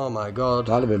 Oh my God.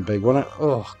 That'd have been big, wouldn't it?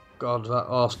 Oh God, that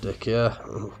horse dick, yeah.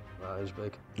 That is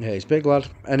big. Yeah, it's big, lad.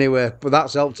 Anyway, but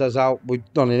that's helped us out. We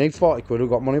only need 40 quid. We've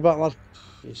got money back, lad.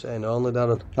 You're saying only,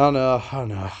 Darren. I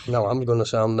know. No, I'm going to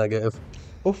sound negative.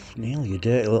 Oof, Neil, you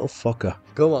dirty little fucker.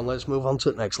 Go on, let's move on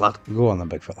to the next, lad. Go on then,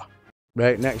 big fella.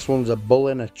 Right, next one's a bull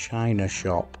in a china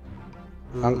shop.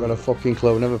 Ain't got a fucking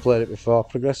clue. Never played it before.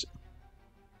 Progress.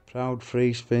 Proud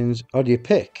free spins. Oh, do you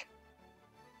pick?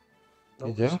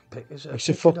 You do? It's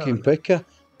a fucking picker.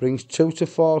 Brings 2 to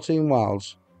 14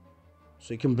 wilds.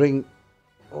 So you can bring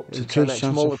up to increased 10x chance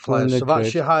of filling multipliers. the So that's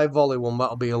grid. your high volley one.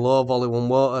 That'll be a low volley one,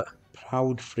 won't it?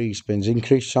 Proud free spins.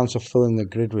 Increased chance of filling the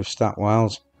grid with stat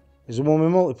wilds. Is there one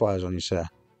with multipliers on, you say?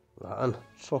 Right,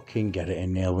 Fucking get it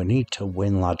in, Neil. We need to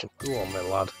win, lad. go on, my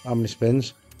lad. How many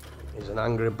spins? He's an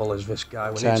angry bull, is this guy.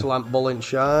 We 10. need to land bull in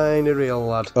shiny reel,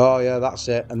 lad. Oh, yeah, that's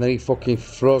it. And then he fucking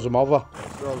throws them over.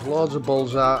 Throws loads of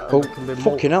bulls out. Oh, And it can be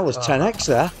fucking hell, there's 10x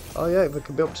there. Oh, yeah, if it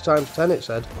can be up to times 10, it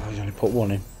said. Oh, he's only put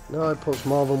 1 in. No, it puts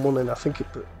more than one in. I think it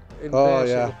put in Oh, base,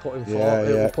 yeah. it'll put in 4. Yeah,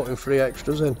 It'll yeah. put in 3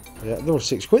 extras in. Yeah, there was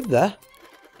 6 quid there.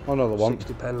 Oh, no, there wasn't.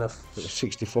 60 pen.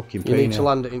 60 fucking You p. need to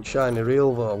land it in shiny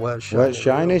reel, though. Where's shiny? Where's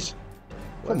shinies?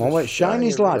 Come on, where's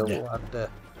shinies, lad? Reel,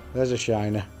 There's a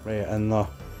shiner. Right, and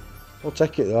we'll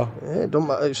take it though. Yeah, it don't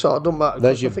matter. It sort of don't matter.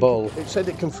 There's 'cause I your think bull. It said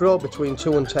it can throw between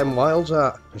 2 and 10 wilds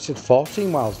out. It said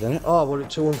 14 miles, didn't it? Oh, we're at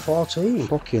 2 and 14.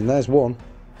 Fucking, there's 1.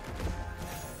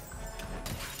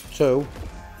 2.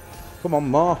 Come on,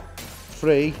 more.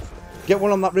 3. Get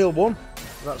one on that real one.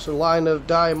 That's a line of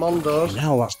diamondos.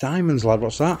 No, that's diamonds, lad.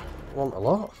 What's that? Want a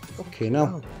lot. Fucking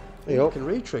hell. Hey You up. can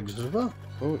re-triggers as well.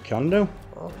 Oh, it can do.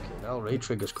 Okay, now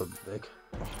re-triggers could be big.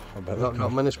 I bet We've not they got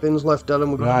can. many spins left,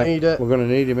 Darren. We're going Right, to need it. we're going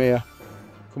to need him here.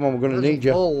 Come on, we're going to There's need a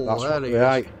you. bull, That's there what, he is.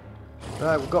 right.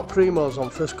 Right, we've got primos on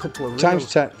first couple of reels.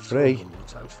 Times 10, 3.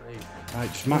 Times 3.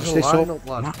 Right, just match There's a this line up. up,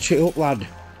 lad. Match it up, lad.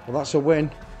 Well, that's a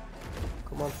win.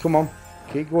 Come on. Come on.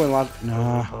 Keep going, lad.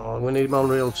 Nah. Oh, we need him on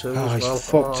reel 2 Oh, as he's well.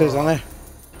 fucked, isn't he?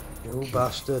 You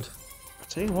bastard. I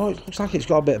tell you what, it looks like it's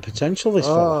got a bit of potential, this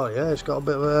Oh, fella. yeah, it's got a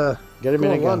bit of a... Get him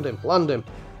in again. Land him, land him.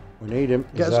 We need him.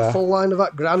 Get us a full line of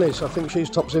that grannies. I think she's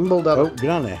top symbol, Dad. Oh,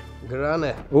 Granny.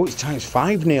 Granny. Oh, it's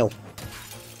 ×5, Neil.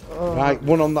 Oh. Right,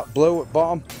 one on that blue at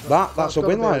bottom. That's a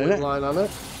win line, isn't it? Line, hasn't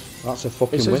it? That's a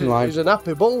fucking win line. He's an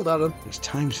happy bull, Darren. It's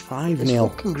 ×5, He's Neil.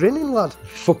 fucking grinning, lad.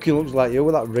 Fucking looks like you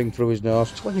with that ring through his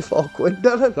nose. 24 quid,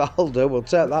 Darren. That'll do, we'll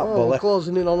take that, Oh, bully. we're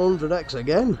closing in on 100x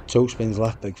again. 2 spins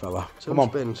left, big fella. Two Come on.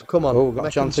 spins. Come on. Oh, we've got a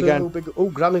Make chance him again. Big... Oh,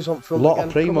 Granny's on A front lot again.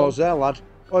 of primos there, lad.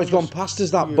 Oh, he's gone past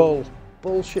us, that You bull.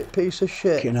 Bullshit piece of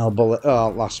shit. Fucking hell, bullet. Oh,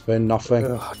 last spin, nothing.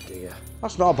 Oh, dear.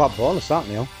 That's not a bad bonus, that,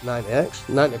 Neil. 90x.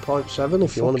 90.7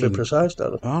 if you want to be Fucking- precise,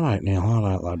 Darren. All right, Neil. All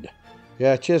right, lad.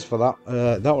 Yeah, cheers for that.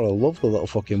 That was a lovely little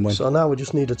fucking win. So now we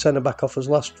just need a tenner back off his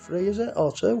last 3, is it?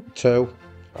 Or 2? 2.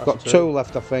 That's Got 2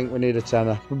 left, I think. We need a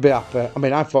tenner. We'd be happy. I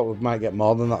mean, I thought we might get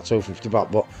more than that 250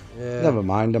 back, but Yeah. never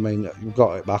mind. I mean, we've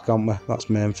got it back, haven't we? That's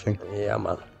the main thing. Yeah,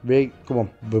 man. Right, come on.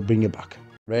 We'll bring it back.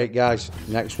 Right, guys.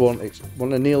 Next one. It's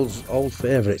one of Neil's old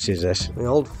favourites, is this? The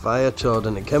old fire toad,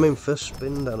 and it came in first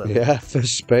spin, didn't it? Yeah,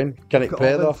 first spin. Can it Got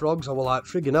pay, all them though? frogs, I was like,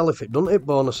 friggin' hell, if it doesn't hit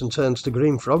bonus and turns to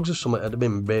green frogs or something, it'd have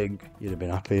been big. You'd have been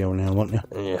happy, you, Neil, wouldn't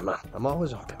you? Yeah, man. I'm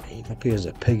always happy, mate. Happy as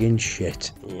a pig in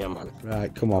shit. Yeah, man.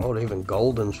 Right, come on. Or even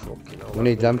golden's fucking all We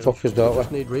need them fuckers, don't we?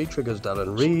 Just need re-triggers,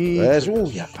 Darren. There's, Re-triggers.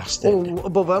 oh, you bastard. Oh,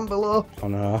 above and below. Oh,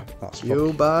 no, that's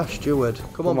You bar steward.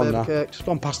 Come on, baby now. cakes. It's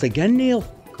gone past again, Neil.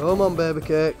 Come on, baby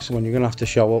cakes. Come on, you're going to have to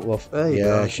show up, love. There you yeah,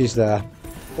 go. she's there.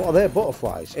 What are they,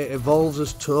 butterflies? It evolves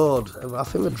as toad. I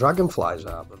think the dragonflies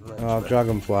are, but Oh,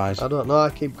 dragonflies. I don't know. I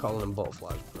keep calling them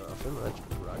butterflies, but I think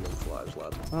they're dragonflies,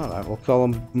 lad. All right, we'll call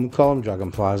them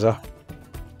dragonflies, huh?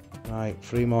 Right,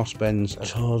 3 more spins.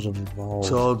 Toes have evolved.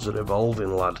 Toads are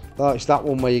evolving, lad. Oh, it's that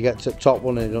one where you get to the top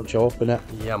one and it don't show up in it.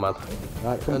 Yeah, man.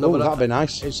 Right, come on. Another- Oh, that'd be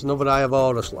nice. It's another Eye of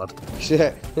Horus, lad. See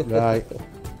it? Right.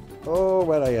 Oh,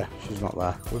 where are you? She's not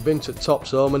there. We've been to top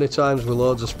so many times with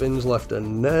loads of spins left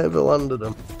and never landed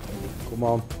them. Come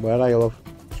on, where are you, love?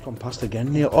 It's gone past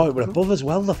again, Neil. Oh, it was above as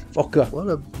well, the fucker. What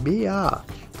a BR.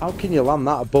 How can you land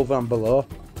that above and below?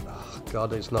 Oh,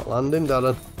 God, it's not landing,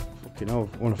 Darren. Fucking hell,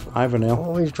 1 of 5 Neil. What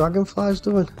are these dragonflies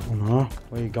doing? Oh no,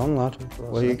 where you gone, lad?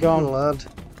 Where you What's gone? happening, lad?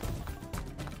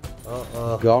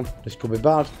 Uh-oh. Gone. This could be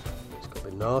bad. It's got to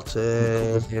be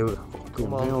naughty.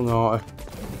 Come on. Real naughty.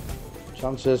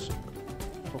 Chances.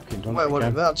 Fucking done Wait, it what,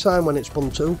 again. that time when it's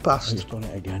spun 2 past? He's done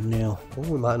it again, Neil. Oh,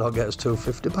 we might not get us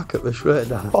 250 back at this rate,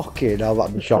 Darren. Fucking hell,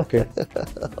 that'd be shocking.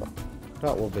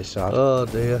 That would be sad. Oh,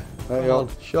 dear. There you Come go. on,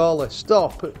 surely.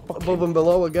 Stop. Above and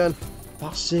below again.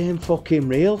 That's same fucking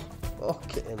real.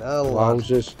 Fucking hell, lad.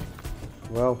 Wowzers.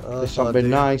 Well, this Oh, has been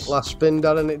dear. nice. Last spin,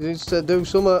 Darren. It needs to do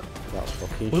something. That's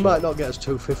fucking We shit. might not get us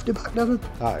 250 back, Darren.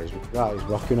 That is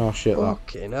rocking our shit, that.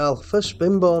 Fucking hell. First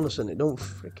spin bonus and it don't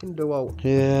freaking do out.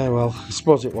 Yeah, well, I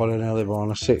suppose it was an early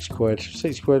bonus. 6 quid.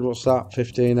 6 quid, what's that?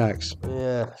 15x.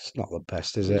 Yeah. It's not the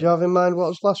best, is Did it? you have in mind what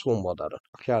was the last one, Darren?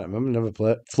 I can't remember, never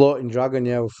played. Floating Dragon,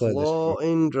 yeah, we've played this.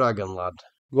 Floating Dragon, lad.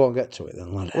 Go and get to it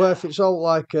then, lad. Well, if it's all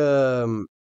like,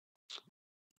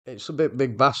 it's a bit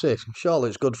big bassy, surely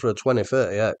it's good for a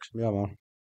 20-30x. Yeah, man.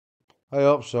 I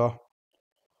hope so.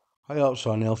 I hope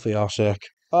so, Neil, for your sake.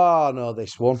 Oh, no,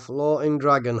 this one. Floating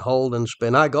Dragon, hold and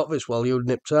spin. I got this while you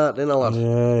nipped out, didn't I, lad?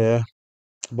 Yeah.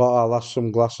 Bought our last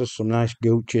some glasses, some nice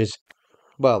Gucci's.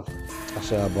 Well, I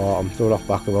say I bought them. They were off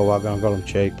back of a wagon. I got them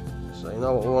cheap. So you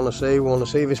know what we want to see? We want to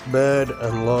see this bird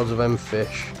and loads of them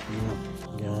fish.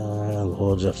 Yeah,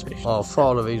 loads of fish. Oh,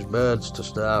 4 of these birds to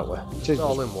start with. It is Just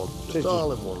all in one. is Just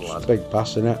all in one, lad. Big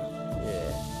bass, innit?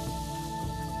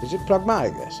 Yeah. Is it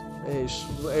pragmatic, this?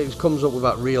 It comes up with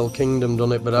that Real Kingdom,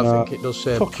 doesn't it? But I think it does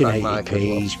say Fucking pragmatic as well.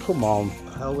 80p's, come on.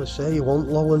 Hell, we say you want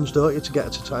low ones, don't you, to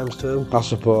get to ×2? I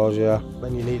suppose, yeah.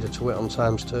 Then you need a to it on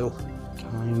 ×2.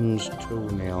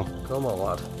 ×2, Neil. Come on,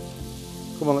 lad.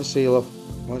 Come on, let's see, love.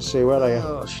 Let's see, where are you?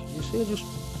 Oh, you see, it just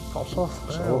pops off.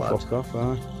 There, So, lad. fuck off,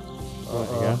 aye.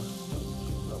 Uh-oh. Again.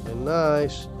 That'd be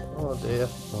nice. Oh, dear.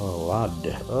 Oh, lad.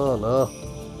 Oh, no.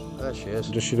 There she is.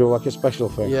 Does she do like a special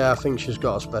thing? Yeah, I think she's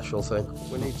got a special thing.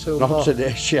 We need 2 Not more.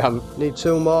 today, she hasn't. Need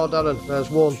 2 more, Darren. There's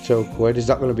 1. 2 quid, is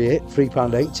that going to be it?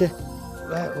 £3.80?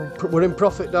 There, we're in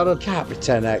profit, Darren. Can't be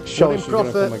 10x. We're Surely in she's going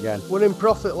to come profit. again. We're in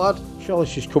profit, lad. Surely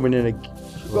she's coming in again.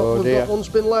 Oh We've dear. got 1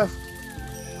 spin left.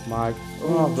 My.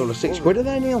 Oh, I've done a 6 quid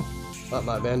there, Neil. That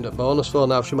might be end at bonus for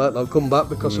now. She might not come back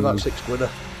because of that 6 quidder.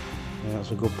 Yeah,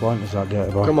 that's a good point, is that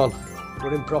dirty boy? Come on.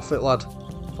 We're in profit, lad.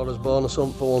 For us bonus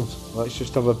hunt for once. Let's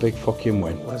just have a big fucking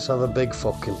win. Let's have a big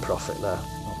fucking profit now.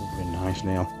 That would be nice,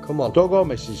 Neil. Come on. Don't go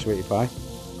missing, sweetie pie.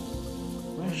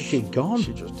 Where's she she gone?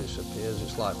 She just disappears.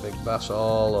 It's like Big Bass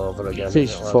all over again.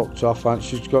 She's isn't it, lad? fucked off, and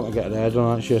she's got to get her hair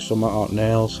done, hasn't she? Something like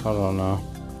nails. I don't know.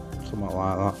 Something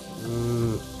like that.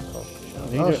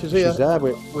 Oh, she's here. She's there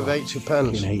with 80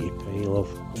 pence. 80p, love.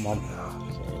 Come on.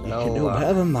 You No, can do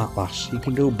better than that, lass. You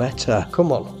can do better.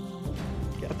 Come on.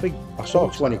 Get a big. I saw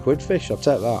a 20 quid fish. I'll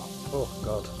take that. Oh,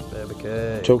 God. Baby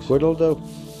cake. 2 quid will do.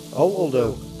 Oh, will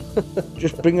do.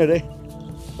 Just bring her in.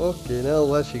 Fucking hell,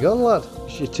 where's she gone, lad?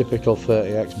 It's your typical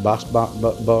 30x bass back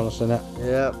bonus, in it?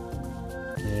 Yeah.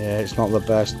 Yeah, it's not the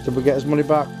best. Did we get his money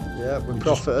back? Yeah, we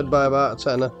profited by about a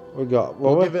tenner. We got.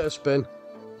 We'll give it a spin.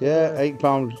 Yeah,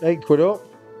 £8, 8 quid up.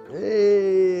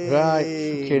 Hey.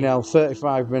 Right, fucking hell,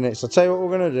 35 minutes. I'll tell you what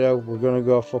we're going to do. We're going to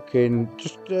go fucking,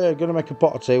 just going to make a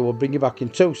pot of tea. We'll bring you back in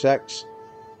 2 secs.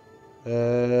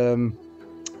 We're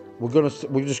just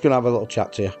going to have a little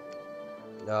chat to you.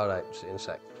 Alright, see you in a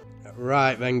sec.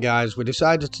 Right then, guys, we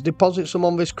decided to deposit some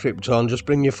on this crypto and just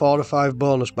bring you 4 or 5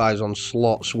 bonus buys on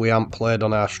slots we haven't played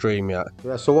on our stream yet.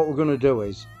 Yeah, so what we're going to do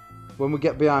is, when we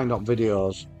get behind on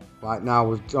videos, like now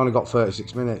we've only got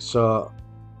 36 minutes, so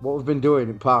what we've been doing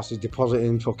in past is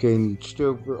depositing fucking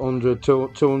 100,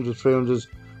 200, 300s.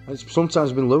 It's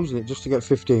sometimes been losing it just to get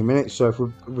 15 minutes, so if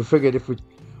we figured if we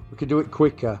could do it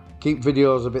quicker, keep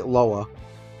videos a bit lower,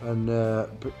 and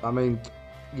I mean,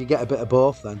 you get a bit of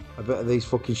both then. A bit of these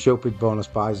fucking stupid bonus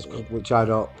buys, which I'm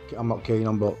not keen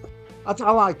on, but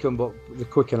I like them, but they're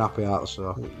quick and happy out,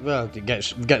 so. Well, it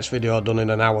gets video done in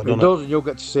an hour, It doesn't it? does, and you'll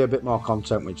get to see a bit more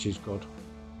content, which is good.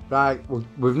 Right,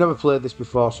 we've never played this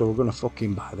before, so we're going to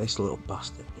fucking buy this little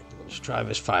bastard. Let's try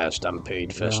this fire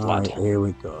stampede first, Right, lad. here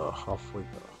we go. Off we go.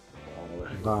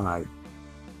 Right.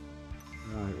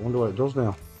 Right, wonder what it does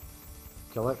now.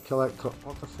 Collect.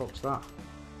 What the fuck's that?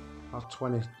 That's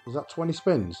 20. Is that 20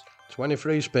 spins?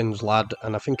 23 spins, lad,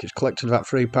 and I think it's collected about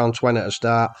 £3.20 at the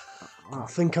start. I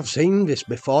think I've seen this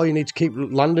before. You need to keep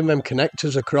landing them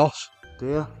connectors across.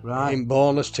 Dear, right. In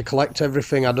bonus to collect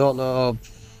everything. I don't know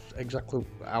exactly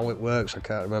how it works. I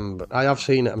can't remember. I have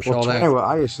seen it. I'm sure. Well, 20 were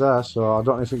highest there, so I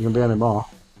don't know if it can be any more.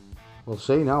 We'll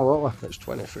see now, won't we? It's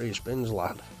 23 spins,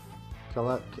 lad.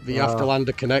 Collect. You have to land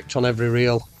a connect on every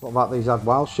reel. What about these ad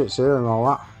wild shits here and all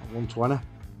that? 120.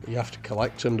 You have to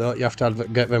collect them, don't you? You have to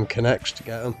get them connects to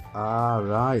get them. Ah,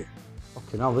 right.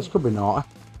 Fucking hell, this could be naughty.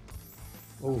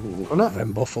 Ooh, Isn't it?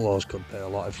 them buffaloes could pay a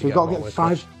lot if So you you've get got them to all get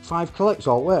with us. five collects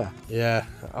all the way. Yeah,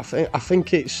 I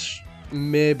think it's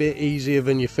maybe easier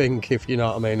than you think, if you know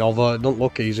what I mean. Although it don't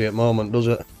look easy at the moment, does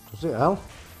it? Does it, hell?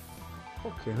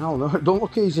 Fucking hell, no, it don't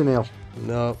look easy, Neil.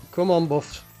 No. Come on,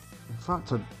 Buffs. In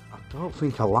fact, I don't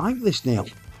think I like this, Neil.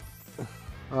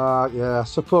 Yeah, I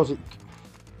suppose it...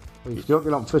 If you don't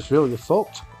get on first reel, you're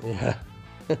fucked. Yeah.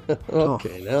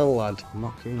 Okay, now, lad. I'm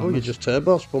not keen Oh, on you this. just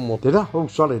turbo spun one. Did I? Oh,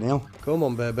 sorry, Neil. Come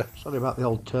on, baby. Sorry about the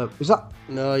old turb. Is that...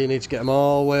 No, you need to get them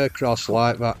all the way across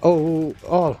like that. Oh,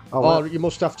 you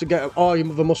must have to get them. Oh,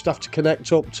 they must have to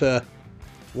connect up to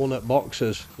one at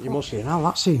boxes. You must. Fucking hell,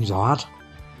 that seems hard.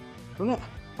 Doesn't it?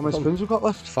 How many spins we got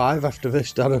left? 5 after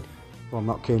this, Darren. Well, I'm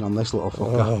not keen on this little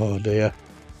fucker. Oh, dear.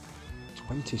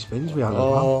 20 spins we had as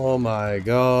well. Oh, my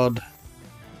God.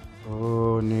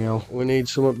 Oh, Neil. We need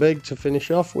something big to finish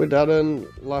off with, Darren.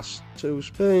 Last 2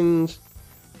 spins.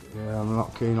 Yeah, I'm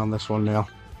not keen on this one, Neil.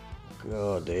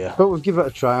 Oh, dear. But we'll give it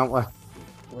a try, aren't we?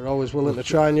 We're always willing to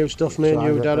try new stuff, me and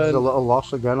you, There's a Darren. little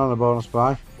loss again on a bonus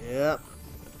buy. Yeah.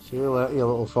 See you later, you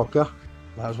little fucker.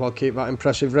 Might as well keep that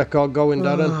impressive record going,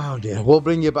 Darren. Oh, dear. We'll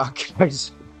bring you back,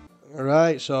 guys.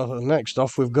 Right, so next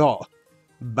off we've got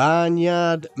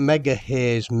Barnyard Mega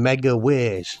Haze Mega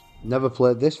Ways. Never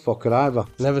played this fucker either.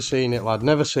 Never seen it, lad.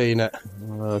 Never seen it.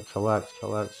 Collect.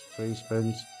 3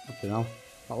 spins. Fucking hell.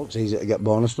 That looks easy to get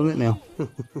bonus, doesn't it, Neil?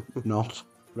 Not.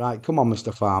 Right, come on,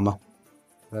 Mr. Farmer.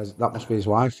 That must be his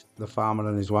wife. The farmer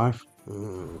and his wife.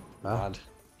 Lad.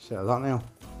 See that, Neil?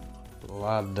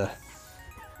 Lad.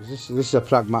 This is a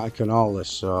pragmatic and all this,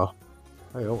 so...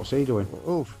 Hey, what's he doing?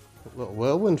 Oh, a little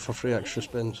whirlwind for 3 extra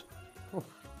spins.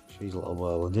 She's a little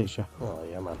whirlwind, isn't she? Oh,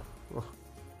 yeah, man.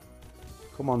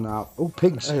 Come on now. Oh,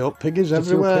 pigs. Hey up, piggies Did you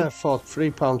feel everywhere pig? for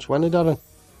 £3.20, Darren.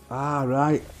 Ah,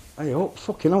 right. Hey up.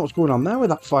 Fucking hell, what's going on there with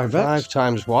that 5x? 5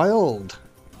 times wild.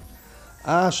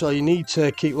 Ah, so you need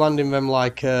to keep landing them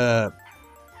like, they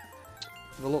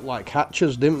look like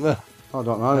hatches, didn't they? I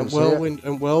don't know, I didn't see it.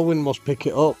 And whirlwind must pick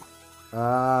it up.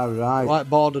 Ah, right. Like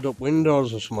boarded up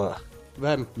windows or something.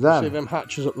 Them. Them? See them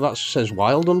hatches up, that says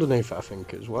wild underneath it, I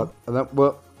think, as well. And then,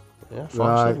 well, Yeah, Fox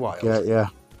right. says wild. Yeah.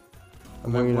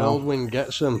 And then we know. whirlwind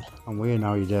gets them. I'm weird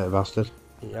now, you dirty bastard.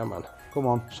 Yeah, man. Come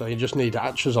on. So you just need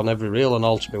hatches on every reel and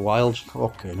all to be wilds.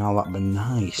 Okay, now that'd be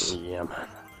nice. Yeah, man.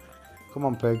 Come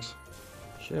on, pigs.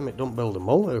 Shame it don't build a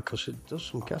multi because it does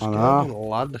some I cascading, know.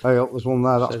 lad. Hey, up, there's one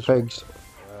there. That's Says- pigs.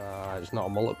 It's not a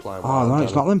multiplying. Oh, no,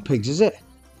 it's not them pigs, is it?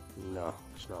 No,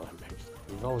 it's not them pigs.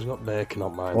 You've always got bacon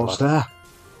on mine, What's lad.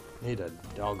 there? Need a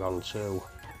dog on too.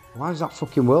 Why is that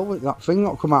fucking that thing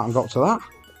not come out and got to that?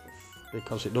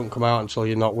 Because it don't come out until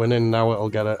you're not winning, now it'll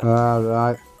get it. Ah,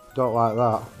 right. Don't like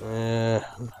that. Yeah.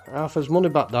 Half his money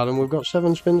back, Dad, and we've got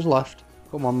 7 spins left.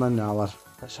 Come on then now, lad.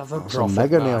 Let's have a That's profit, a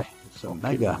mega, guy. Neil. It's a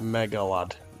mega. Mega,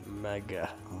 lad. Mega.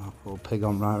 Oh, that poor pig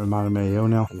on right reminded me of you,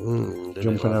 Neil.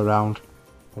 Jumping around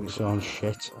on its own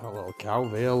shit. That little cow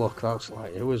there, look, that's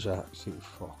like, who is that? See,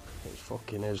 fuck. It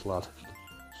fucking is, lad.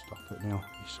 Stop it, Neil.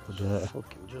 You're so dirty.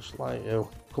 Fucking just like you.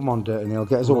 Come on, dirty Neil.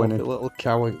 Get us a winning. Little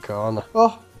cow in corner.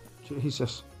 Oh,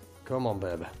 Jesus. Come on,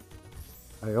 baby.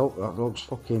 Hey, oh, that looks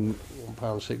fucking...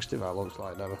 £1.60 that looks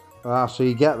like, Devon. Ah, so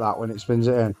you get that when it spins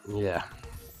it in? Yeah.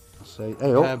 I see.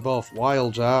 Hey, oh. They're both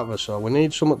wilds, aren't we? So we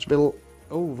need something to be...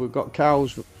 Oh, we've got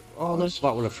cows. Oh, that was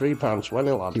a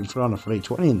 £3.20, lad. Keep throwing a free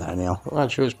 20 in there, Neil. I'm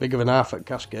not sure it's bigger than half at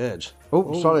Cascades.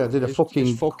 Oh, sorry, I did a fucking...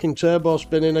 He's fucking turbo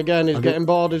spinning again. He's getting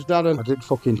bored, is Darren. I did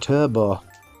fucking turbo.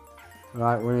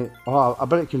 Right, we need... Oh, I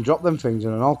bet it can drop them things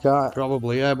in and all, can't it?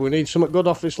 Probably, yeah, but we need something good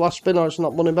off this last spin or it's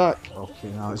not money back. Okay,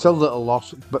 now it's a little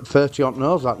loss, but 30 on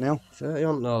nose, that, Neil. 30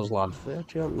 on nose, lad.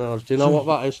 30 on nose. Do you know what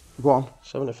that is? Go on.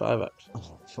 75x.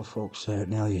 Oh, for fuck's sake,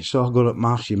 Neil, you're so good at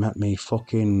maths, you make me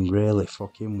fucking really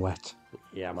fucking wet.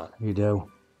 Yeah, man. You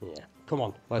do. Yeah. Come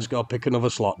on, let's go pick another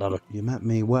slot, Darren. You make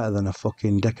me wetter than a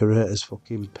fucking decorator's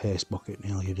fucking paste bucket,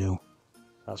 Neil, you do.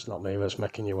 That's not me that's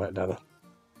making you wet, Darren.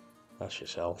 That's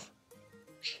yourself.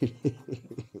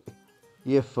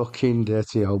 You fucking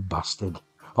dirty old bastard.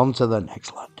 On to the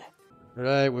next lad.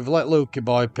 Right, we've let Lukey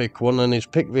boy pick one and he's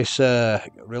picked this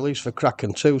release for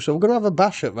Kraken 2, so we're going to have a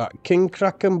bash at that. King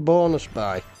Kraken bonus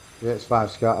buy. Yeah, it's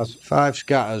 5 scatters. 5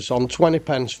 scatters on 20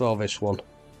 pence for this one.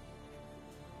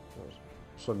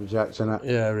 Subject, innit?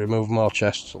 Yeah, remove more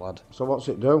chests, lad. So what's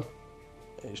it do?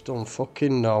 It's done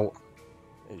fucking no.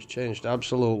 It's changed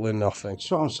absolutely nothing.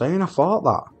 That's what I'm saying, I thought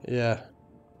that. Yeah.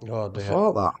 Oh I dear.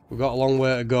 thought that. We've got a long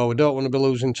way to go. We don't want to be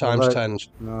losing times 10s.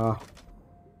 No.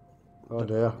 Oh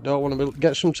dear. Don't want to be...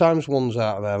 Get some times 1s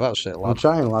out of there, that's it, lad. I'm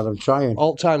trying, lad, I'm trying.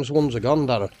 All times 1s are gone,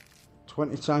 Darren.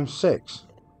 20 times 6?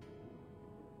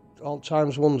 All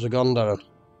times 1s are gone, Darren.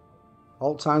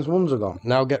 All times 1s are gone.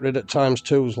 Now get rid of times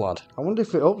 2s, lad. I wonder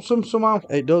if it ups them somehow.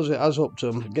 It does, it has up to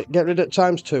them. Get rid of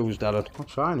times 2s, Darren. I'll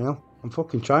try, Neil. I'm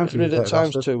fucking trying Get for you, rid of dirty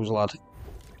times bastard. 2s, lad.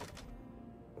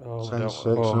 Oh, Times 6.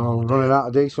 oh. Oh, I'm running out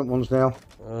of decent ones now.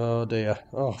 Oh dear.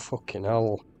 Oh, fucking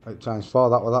hell. 8 times 4,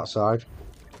 that was that side.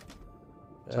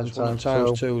 There's 10 one times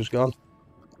times 2. 2's gone.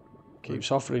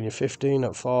 Keeps offering you 15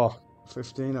 at 4.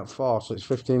 15 at 4, so it's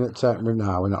 15 at 10.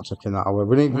 No, we're not taking that away.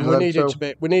 We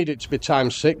need it to be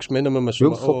times 6 minimum or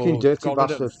You something. fucking dirty got rid of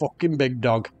bastard. fucking big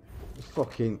dog.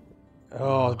 Fucking...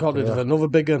 Oh, got rid of dear. another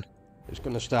big one. It's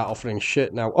going to start offering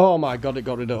shit now. Oh my god, it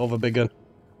got rid of other big one.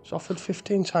 It's offered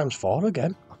 15 times 4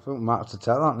 again. I think we might have to take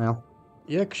that now.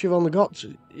 Yeah, because you've only got...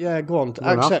 Yeah, go on. We're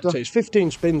gonna Accept have it. to. It's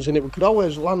 15 spins in it. We could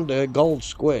always land a gold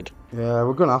squid. Yeah,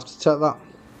 we're going to have to take that.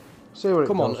 See what it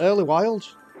Come goes. on, early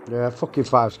wilds. Yeah, fucking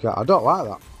 5 scat. I don't like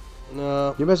that.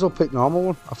 No. You may as well pick normal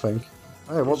one, I think.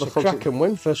 Hey, what It's the a fuck? Kraken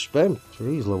win first spin.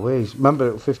 Jeez Louise. Remember,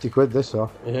 it was 50 quid this,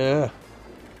 though. Yeah.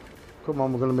 Come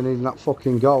on, we're going to be needing that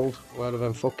fucking gold. Where are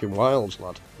them fucking wilds,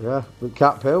 lad? Yeah, we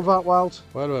can't pay with that wild.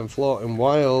 Where are them floating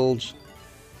wilds?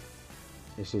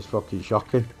 This is fucking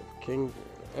shocking. King...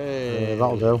 Hey. Yeah,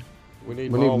 that'll do. We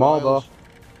need We need more, though. wilds.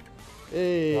 That's the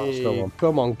Hey, one.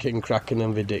 come on, King Kraken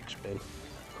and the dick spin.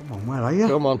 Come on, where are you?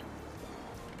 Come on.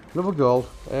 Another gold.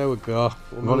 There we go.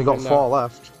 We've only got 4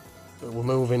 left. We're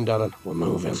moving, Darren. We're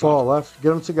moving. 4 left. Get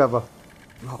them together.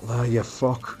 Not there, you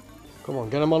fuck. Come on,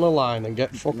 get them on a line and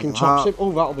get fucking Ah. tops in.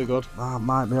 Oh, that'll be good. That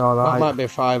might be alright. That might be a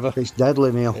fiver. It's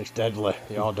deadly, Neil. It's deadly.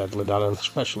 You're deadly, Darren,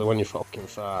 especially when you fucking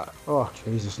fart. Oh,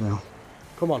 Jesus, Neil.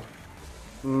 Come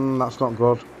on. That's not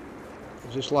good.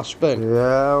 Is this last spin?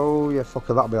 Yeah, oh, yeah, fucker,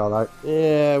 that'll be alright.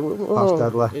 Yeah. That's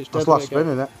deadly. It's That's deadly last again.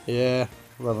 spin, innit? Yeah.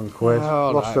 11 quid.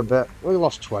 All Lost right. a bit. We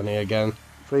lost 20 again.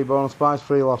 3 bonus buys,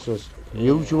 3 losses.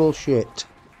 Usual shit.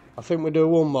 I think we do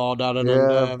one more, Darren, Yeah, and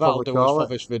that'll probably do call us it.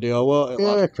 for this video, won't it,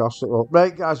 Yeah, lad? of course it will.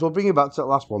 Right, guys, we'll bring you back to the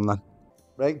last one then.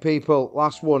 Right, people,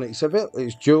 last one. It's a bit,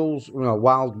 it's Jules,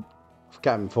 wild, I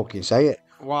can't even fucking say it.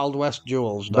 Wild West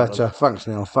Jewels, Darren. Better. Thanks,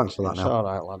 Neil. Thanks for that, It's Neil.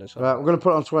 alright, lad. It's Right, we're going to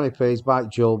put it on 20p's, bite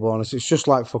Jewel bonus. It's just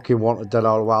like fucking Wanted Dead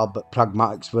or Wild, but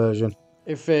Pragmatics version.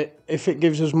 If it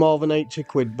gives us more than 80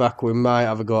 quid back, we might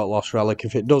have a go at Lost Relic.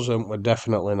 If it doesn't, we're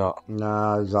definitely not.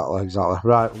 Nah, exactly.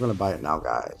 Right, we're going to buy it now,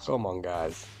 guys. Come on,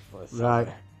 guys. Right.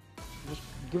 Just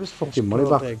give us fucking Let's money go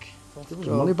back. big. Give us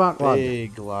money back, lad.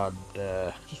 Big lad.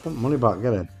 Just want money back,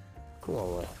 get in. Come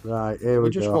on, lad. Right, here we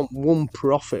We go. just want one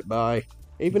profit by,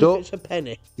 even Don't- if it's a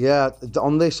penny. Yeah,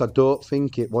 on this, I don't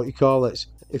think what you call it.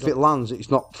 If it lands,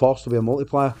 it's not forced to be a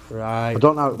multiplier. Right. I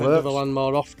don't know how it But works. never land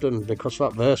more often because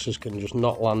that versus can just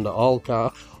not land at all,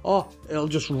 can't it? Oh, it'll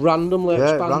just randomly Yeah,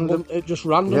 expand. random. It just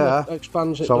randomly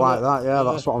expands it. So doesn't like it? that, yeah,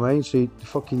 that's what I mean. So you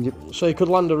fucking... So you could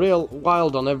land a real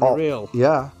wild on every reel.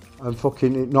 Yeah, and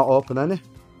fucking it not open any.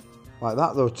 Like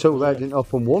that, there were two there, didn't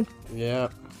open one. Yeah.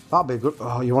 That'd be good.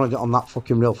 Oh, you wanted it on that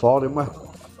fucking reel 4, didn't we?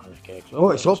 Oh,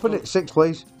 it's open at 6,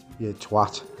 please. You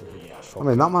twat. Yeah, I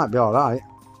mean, that might be alright.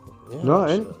 yeah, No, it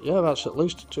that's- ain't. Yeah, that's at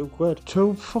least £2.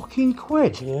 2 fucking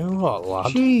quid. Yeah, what, lad?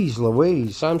 Jeez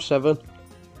Louise. Times 7.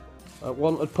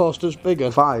 Wanted posters bigger.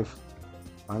 5.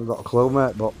 I ain't got a clue,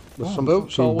 mate, but there's some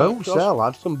boots fucking all boots over. there,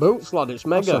 lad. Some boots, lad. It's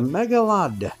That's mega. a mega,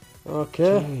 lad.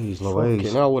 Okay. Jeez Louise.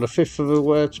 Fucking hell, with a fifth of the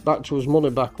way back to his money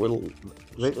back, we'll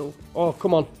still... Oh,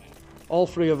 come on. All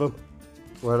 3 of them.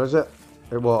 Where is it?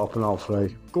 It won't open all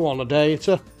 3. Go on, a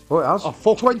data. Oh, it has. Oh,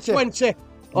 fuck 20. 20.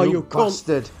 Oh, you cunt.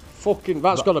 bastard. Fucking,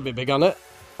 that's got to be big on it.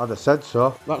 I'd have said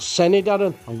so. That's Senny,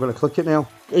 Darren. I'm going to click it now.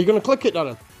 Are you going to click it,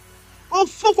 Darren? Oh,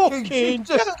 fucking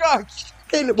Jesus Christ.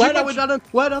 Where are we, Darren?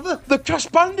 Where are they? The Crash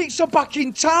Bandits are back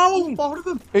in town. 4 of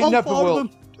them. It All never 4 will.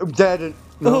 of them. Dead.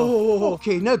 No. Oh.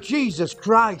 Fucking no, Jesus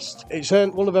Christ. It's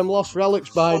one of them lost relics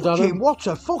by Fucking Darren. what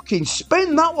a fucking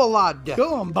spin that was, lad.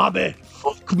 Go on, Babby.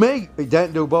 Fuck me. It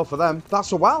didn't do both of them.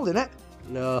 That's a wild, isn't it?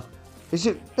 No. Is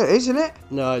it? It is, isn't it?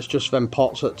 No, it's just them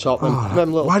pots at top.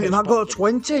 Them little Why didn't that piss go pots. to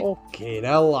 20? Fucking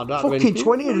hell, lad. That'd Fucking been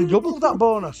 20 and doubled that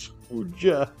bonus.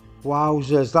 Yeah.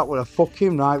 Wowzers, that was a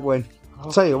fucking right win.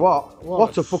 I'll tell you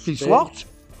what a fucking spin. slot.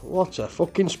 What a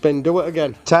fucking spin. Do it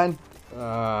again. 10,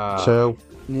 Ah, 2.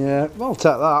 Yeah, I'll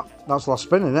take that. That's last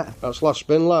spin, isn't it? that's last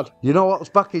spin, lad. You know what's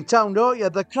back in town, don't you?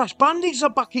 The Crash Bandits are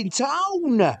back in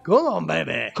town. Come on,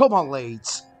 baby. Come on,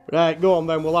 Leeds. Right, go on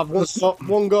then. We'll have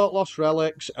one go at Lost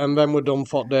Relics and then we're done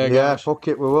for today, Yeah, guys. fuck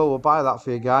it, we will. We'll buy that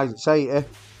for you guys. It's 80.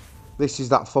 This is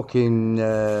that fucking...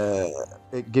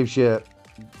 it gives you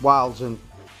wilds and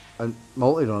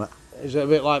multi on it. Is it a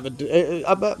bit like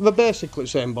they're basically the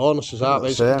same bonuses, aren't they?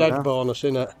 It's a Same, dead yeah. bonus,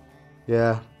 isn't it?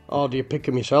 Yeah. Or do you pick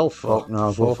them yourself? Fuck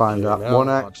no, we'll find out. Fucking hell,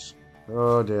 1x.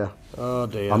 Oh dear. lad. Oh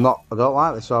dear. I don't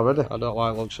like this already. I don't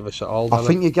like the looks of this at all. I Danny.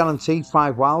 think you're guaranteed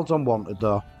 5 wilds on Wanted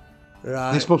though.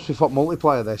 Right. This must be for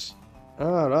multiplayer, this.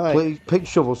 All right. Please pick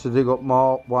shovels to dig up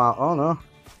more wild. Oh no.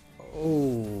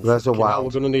 Oh, There's a fucking hell, wild.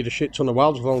 We're going to need a shit ton of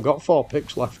wilds. We've only got 4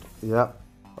 picks left. Yeah.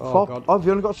 Oh, 4. God. Oh, have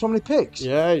you only got so many picks?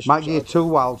 Yeah. It's, Might give you 2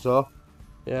 wilds though.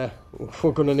 Yeah.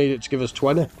 We're going to need it to give us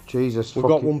 20. Jesus. We've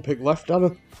got fucking- 1 pick left,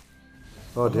 Darren.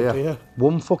 Oh dear. dear.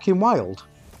 1 fucking wild.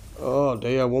 Oh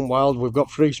dear, 1 wild. We've got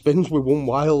 3 spins with 1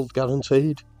 wild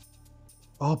guaranteed.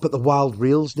 Oh, but the wild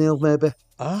reels, Neil, maybe.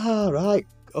 Ah, right.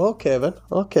 Okay then.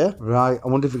 Okay. Right. I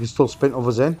wonder if we can still spin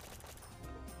others in.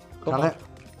 Come Can on. it?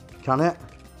 Can it?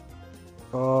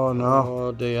 Oh no.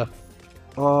 Oh dear.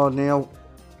 Oh, Neil.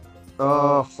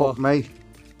 Oh, fuck me.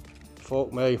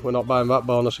 Fuck me. We're not buying that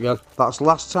bonus again. That's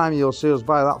last time you'll see us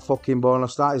buy that fucking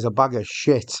bonus. That is a bag of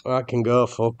shit. I can go.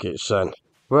 Fuck it, son.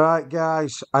 Right,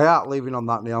 guys. I ain't leaving on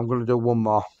that, Neil. I'm going to do one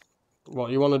more.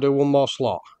 What, you want to do 1 more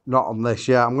slot? Not on this,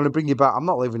 yeah. I'm going to bring you back. I'm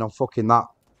not leaving on fucking that.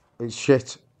 It's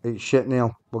shit. It's shit,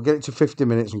 Neil. We'll get it to 50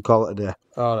 minutes and call it a day.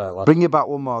 All right, lad. Bring you back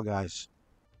one more, guys.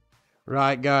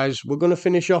 Right, guys. We're going to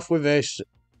finish off with this.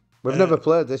 We've never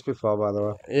played this before, by the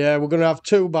way. Yeah, we're going to have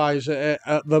 2 buys at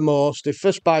the most. If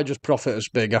first buy just profit us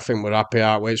big, I think we're happy,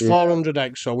 aren't we? It's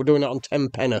 400x, so we're doing it on 10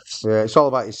 pence. Yeah, it's all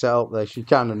about yourself, this. You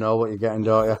kind of know what you're getting,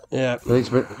 don't you? Yeah. That's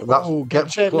Oh, get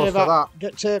tape close near to that.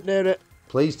 Get tape near it.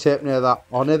 Please tape near that.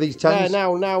 Or near these There, tens.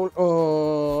 now.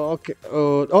 Oh, okay.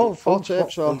 Oh, 4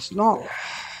 tapes. So. It's not.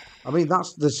 I mean,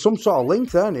 there's some sort of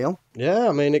link there, Neil. Yeah,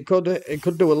 I mean, it could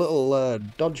do a little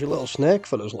dodgy little snake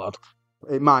for us, lad.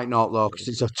 It might not, though, because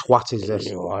it's a twat, is this?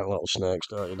 You like little snakes,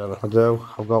 don't you, Danny? I do.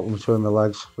 I've got one between my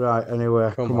legs. Right,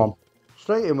 anyway, come on.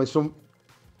 Straight in with some...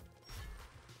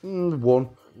 1.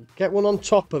 Get one on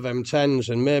top of them 10s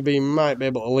and maybe you might be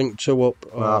able to link 2 up.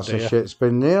 Oh, That's dear. a shit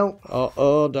spin, Neil.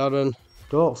 Oh, Darren.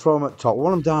 Don't throw them at top. We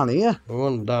want them down here.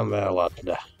 One down there, lad.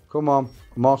 Come on.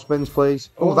 More spins, please.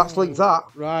 Oh, that's linked that.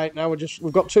 Right, now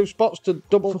we've got 2 spots to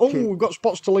double. Fucking- We've got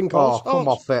spots to link Oh, all come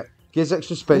spots. off it. Gives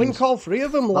extra spins. Link all 3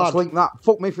 of them, Let's lad. link that.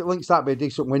 Fuck me if it links that, be a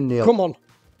decent win, Neil. Come on.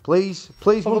 Please,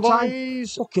 For one the time.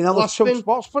 boys. Fucking hell, there's Last 2 spin.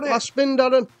 spots for it. Last spin,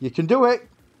 Darren. You can do it.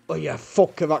 Oh, yeah,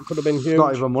 fucker, that could have been It's huge.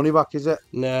 not even money back, is it?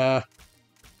 Nah.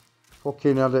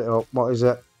 Fucking add it up. What is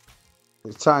it?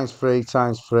 It's times 3.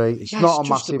 It's Yeah, not a it's just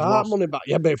massive about loss. money back.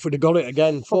 Yeah, but if we'd have got it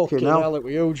again, Fucking fucking hell. hell, it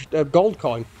was huge. Gold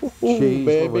coin. Ooh, Jeez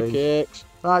baby Louise. cakes.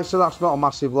 Right, so that's not a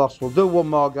massive loss. We'll do one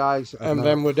more, guys. And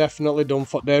then we're definitely done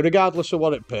for today, regardless of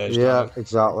what it pays. Yeah,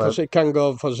 exactly. Because it can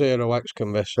go for 0x,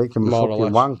 can this. It can be more or fucking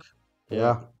less. wank.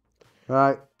 Yeah.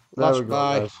 Right. There Last we go,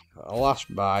 buy. guys.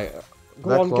 Last buy. Go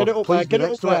They're on, close. get it up Please there. Get be it up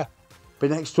next to there. Be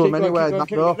next to him anyway.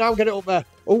 Now get it up there.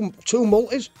 Oh, 2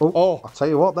 multis. I'll tell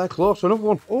you what, they're close. Another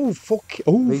one. Oh, fuck.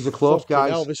 Oh, these are close,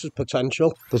 guys. Hell, this is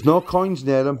potential. There's no coins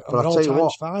near them, but I'll tell you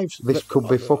what, fives. this could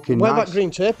be fucking where nice. that green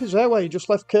tape is there, where you just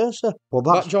left cursor. Well,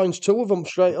 that joins 2 of them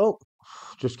straight up.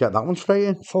 Just get that one straight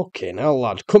in. Fucking hell,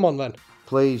 lad. Come on, then.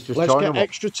 Please, just Let's join get them up.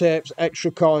 extra tapes,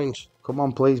 extra coins. Come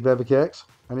on, please, baby cakes.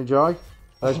 Any joy?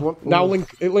 There's one. Now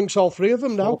it links all 3 of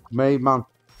them now. Fuck me, man.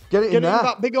 Get it in there. Get it in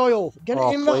that big oil. Get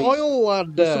it in that oil,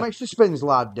 lad. Get some extra spins,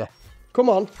 lad. Come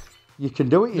on. You can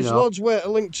do it, you know. There's loads of way to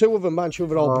link 2 of them, man.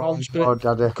 They're all bronze. Oh,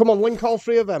 daddy. Come on, link all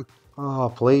 3 of them.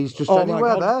 Oh, please, just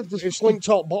anywhere there. It's linked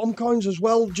top bottom coins as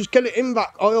well. Just get it in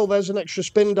that oil. There's an extra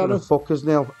spin, Darren. It's going to fuck us,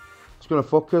 Neil. It's going to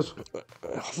fuck us.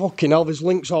 Fucking hell, there's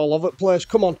links all over the place.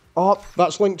 Come on. Oh,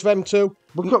 that's linked them too.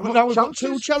 We've got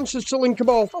 2 chances to link them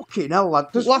all. Fucking hell, lad.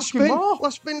 There's last spin. More.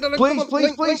 Last spin, Darren. Please, Come on. please,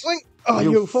 link, please. Link. Oh,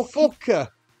 you fucker.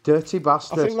 Dirty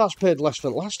bastard. I think that's paid less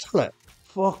than last, hasn't it?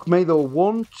 Fuck me, though.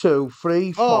 1, 2,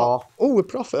 3, 4. Oh, we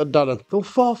profited, Darren. There were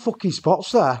 4 fucking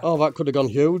spots there. Oh, that could have gone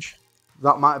huge.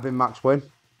 That might have been max win.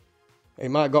 It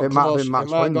might have got close. Might have been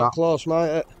max win, got close, might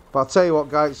it? But I'll tell you what,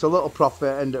 guys, it's a little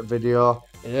profit end of video.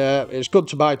 Yeah, it's good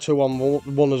to buy 2 on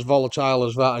one as volatile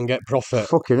as that and get profit.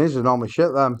 Fucking is enormous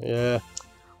shit, then. Yeah.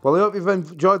 Well, I hope you've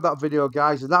enjoyed that video,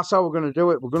 guys, and that's how we're going to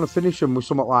do it. We're going to finish them with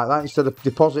something like that instead of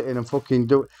depositing and fucking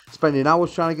spending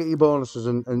hours trying to get your bonuses,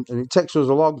 and it takes us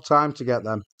a long time to get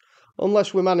them.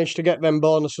 Unless we manage to get them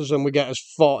bonuses and we get us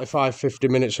 45, 50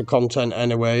 minutes of content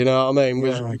anyway, you know what I mean?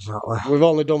 Yeah, exactly. We've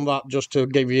only done that just to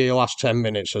give you your last 10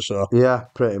 minutes or so. Yeah,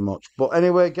 pretty much. But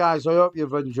anyway, guys, I hope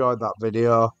you've enjoyed that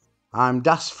video. I'm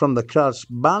Das from the Crash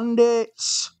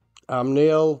Bandits. I'm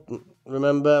Neil.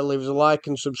 Remember, leave us a like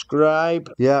and subscribe.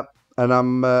 Yeah, and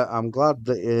I'm glad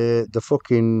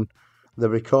that the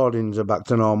recordings are back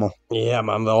to normal. Yeah,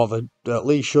 man, they at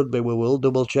least should be. We will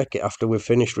double check it after we've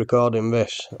finished recording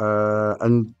this.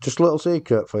 And just a little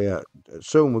secret for you.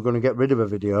 Soon we're going to get rid of a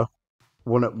video.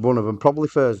 One of them, probably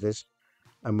Thursdays.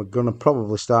 And we're going to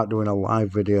probably start doing a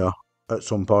live video at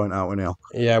some point, aren't we, Neil?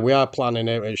 Yeah, we are planning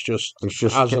it. It's just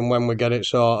as and when we get it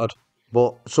sorted.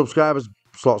 But subscribers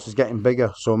slots is getting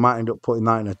bigger, so I might end up putting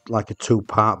that in a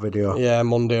 2-part video. Yeah,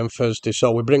 Monday and Thursday. So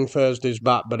we bring Thursdays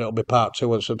back, but it'll be part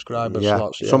 2 of subscriber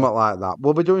slots. Yeah, something like that.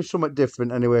 We'll be doing something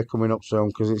different anyway coming up soon,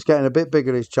 because it's getting a bit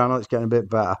bigger, this channel. It's getting a bit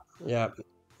better. Yeah.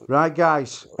 Right,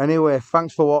 guys. Anyway,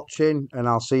 thanks for watching, and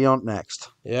I'll see you on next.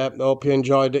 Yeah, hope you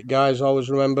enjoyed it, guys. Always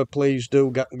remember, please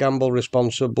do gamble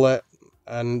responsibly,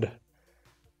 and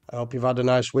I hope you've had a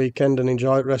nice weekend and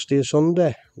enjoy the rest of your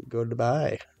Sunday.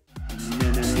 Goodbye.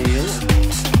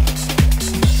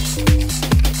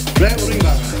 Right, we'll ring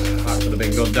back. That could have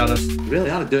been good, Darren. Really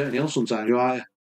had a dirty nail sometimes, you are.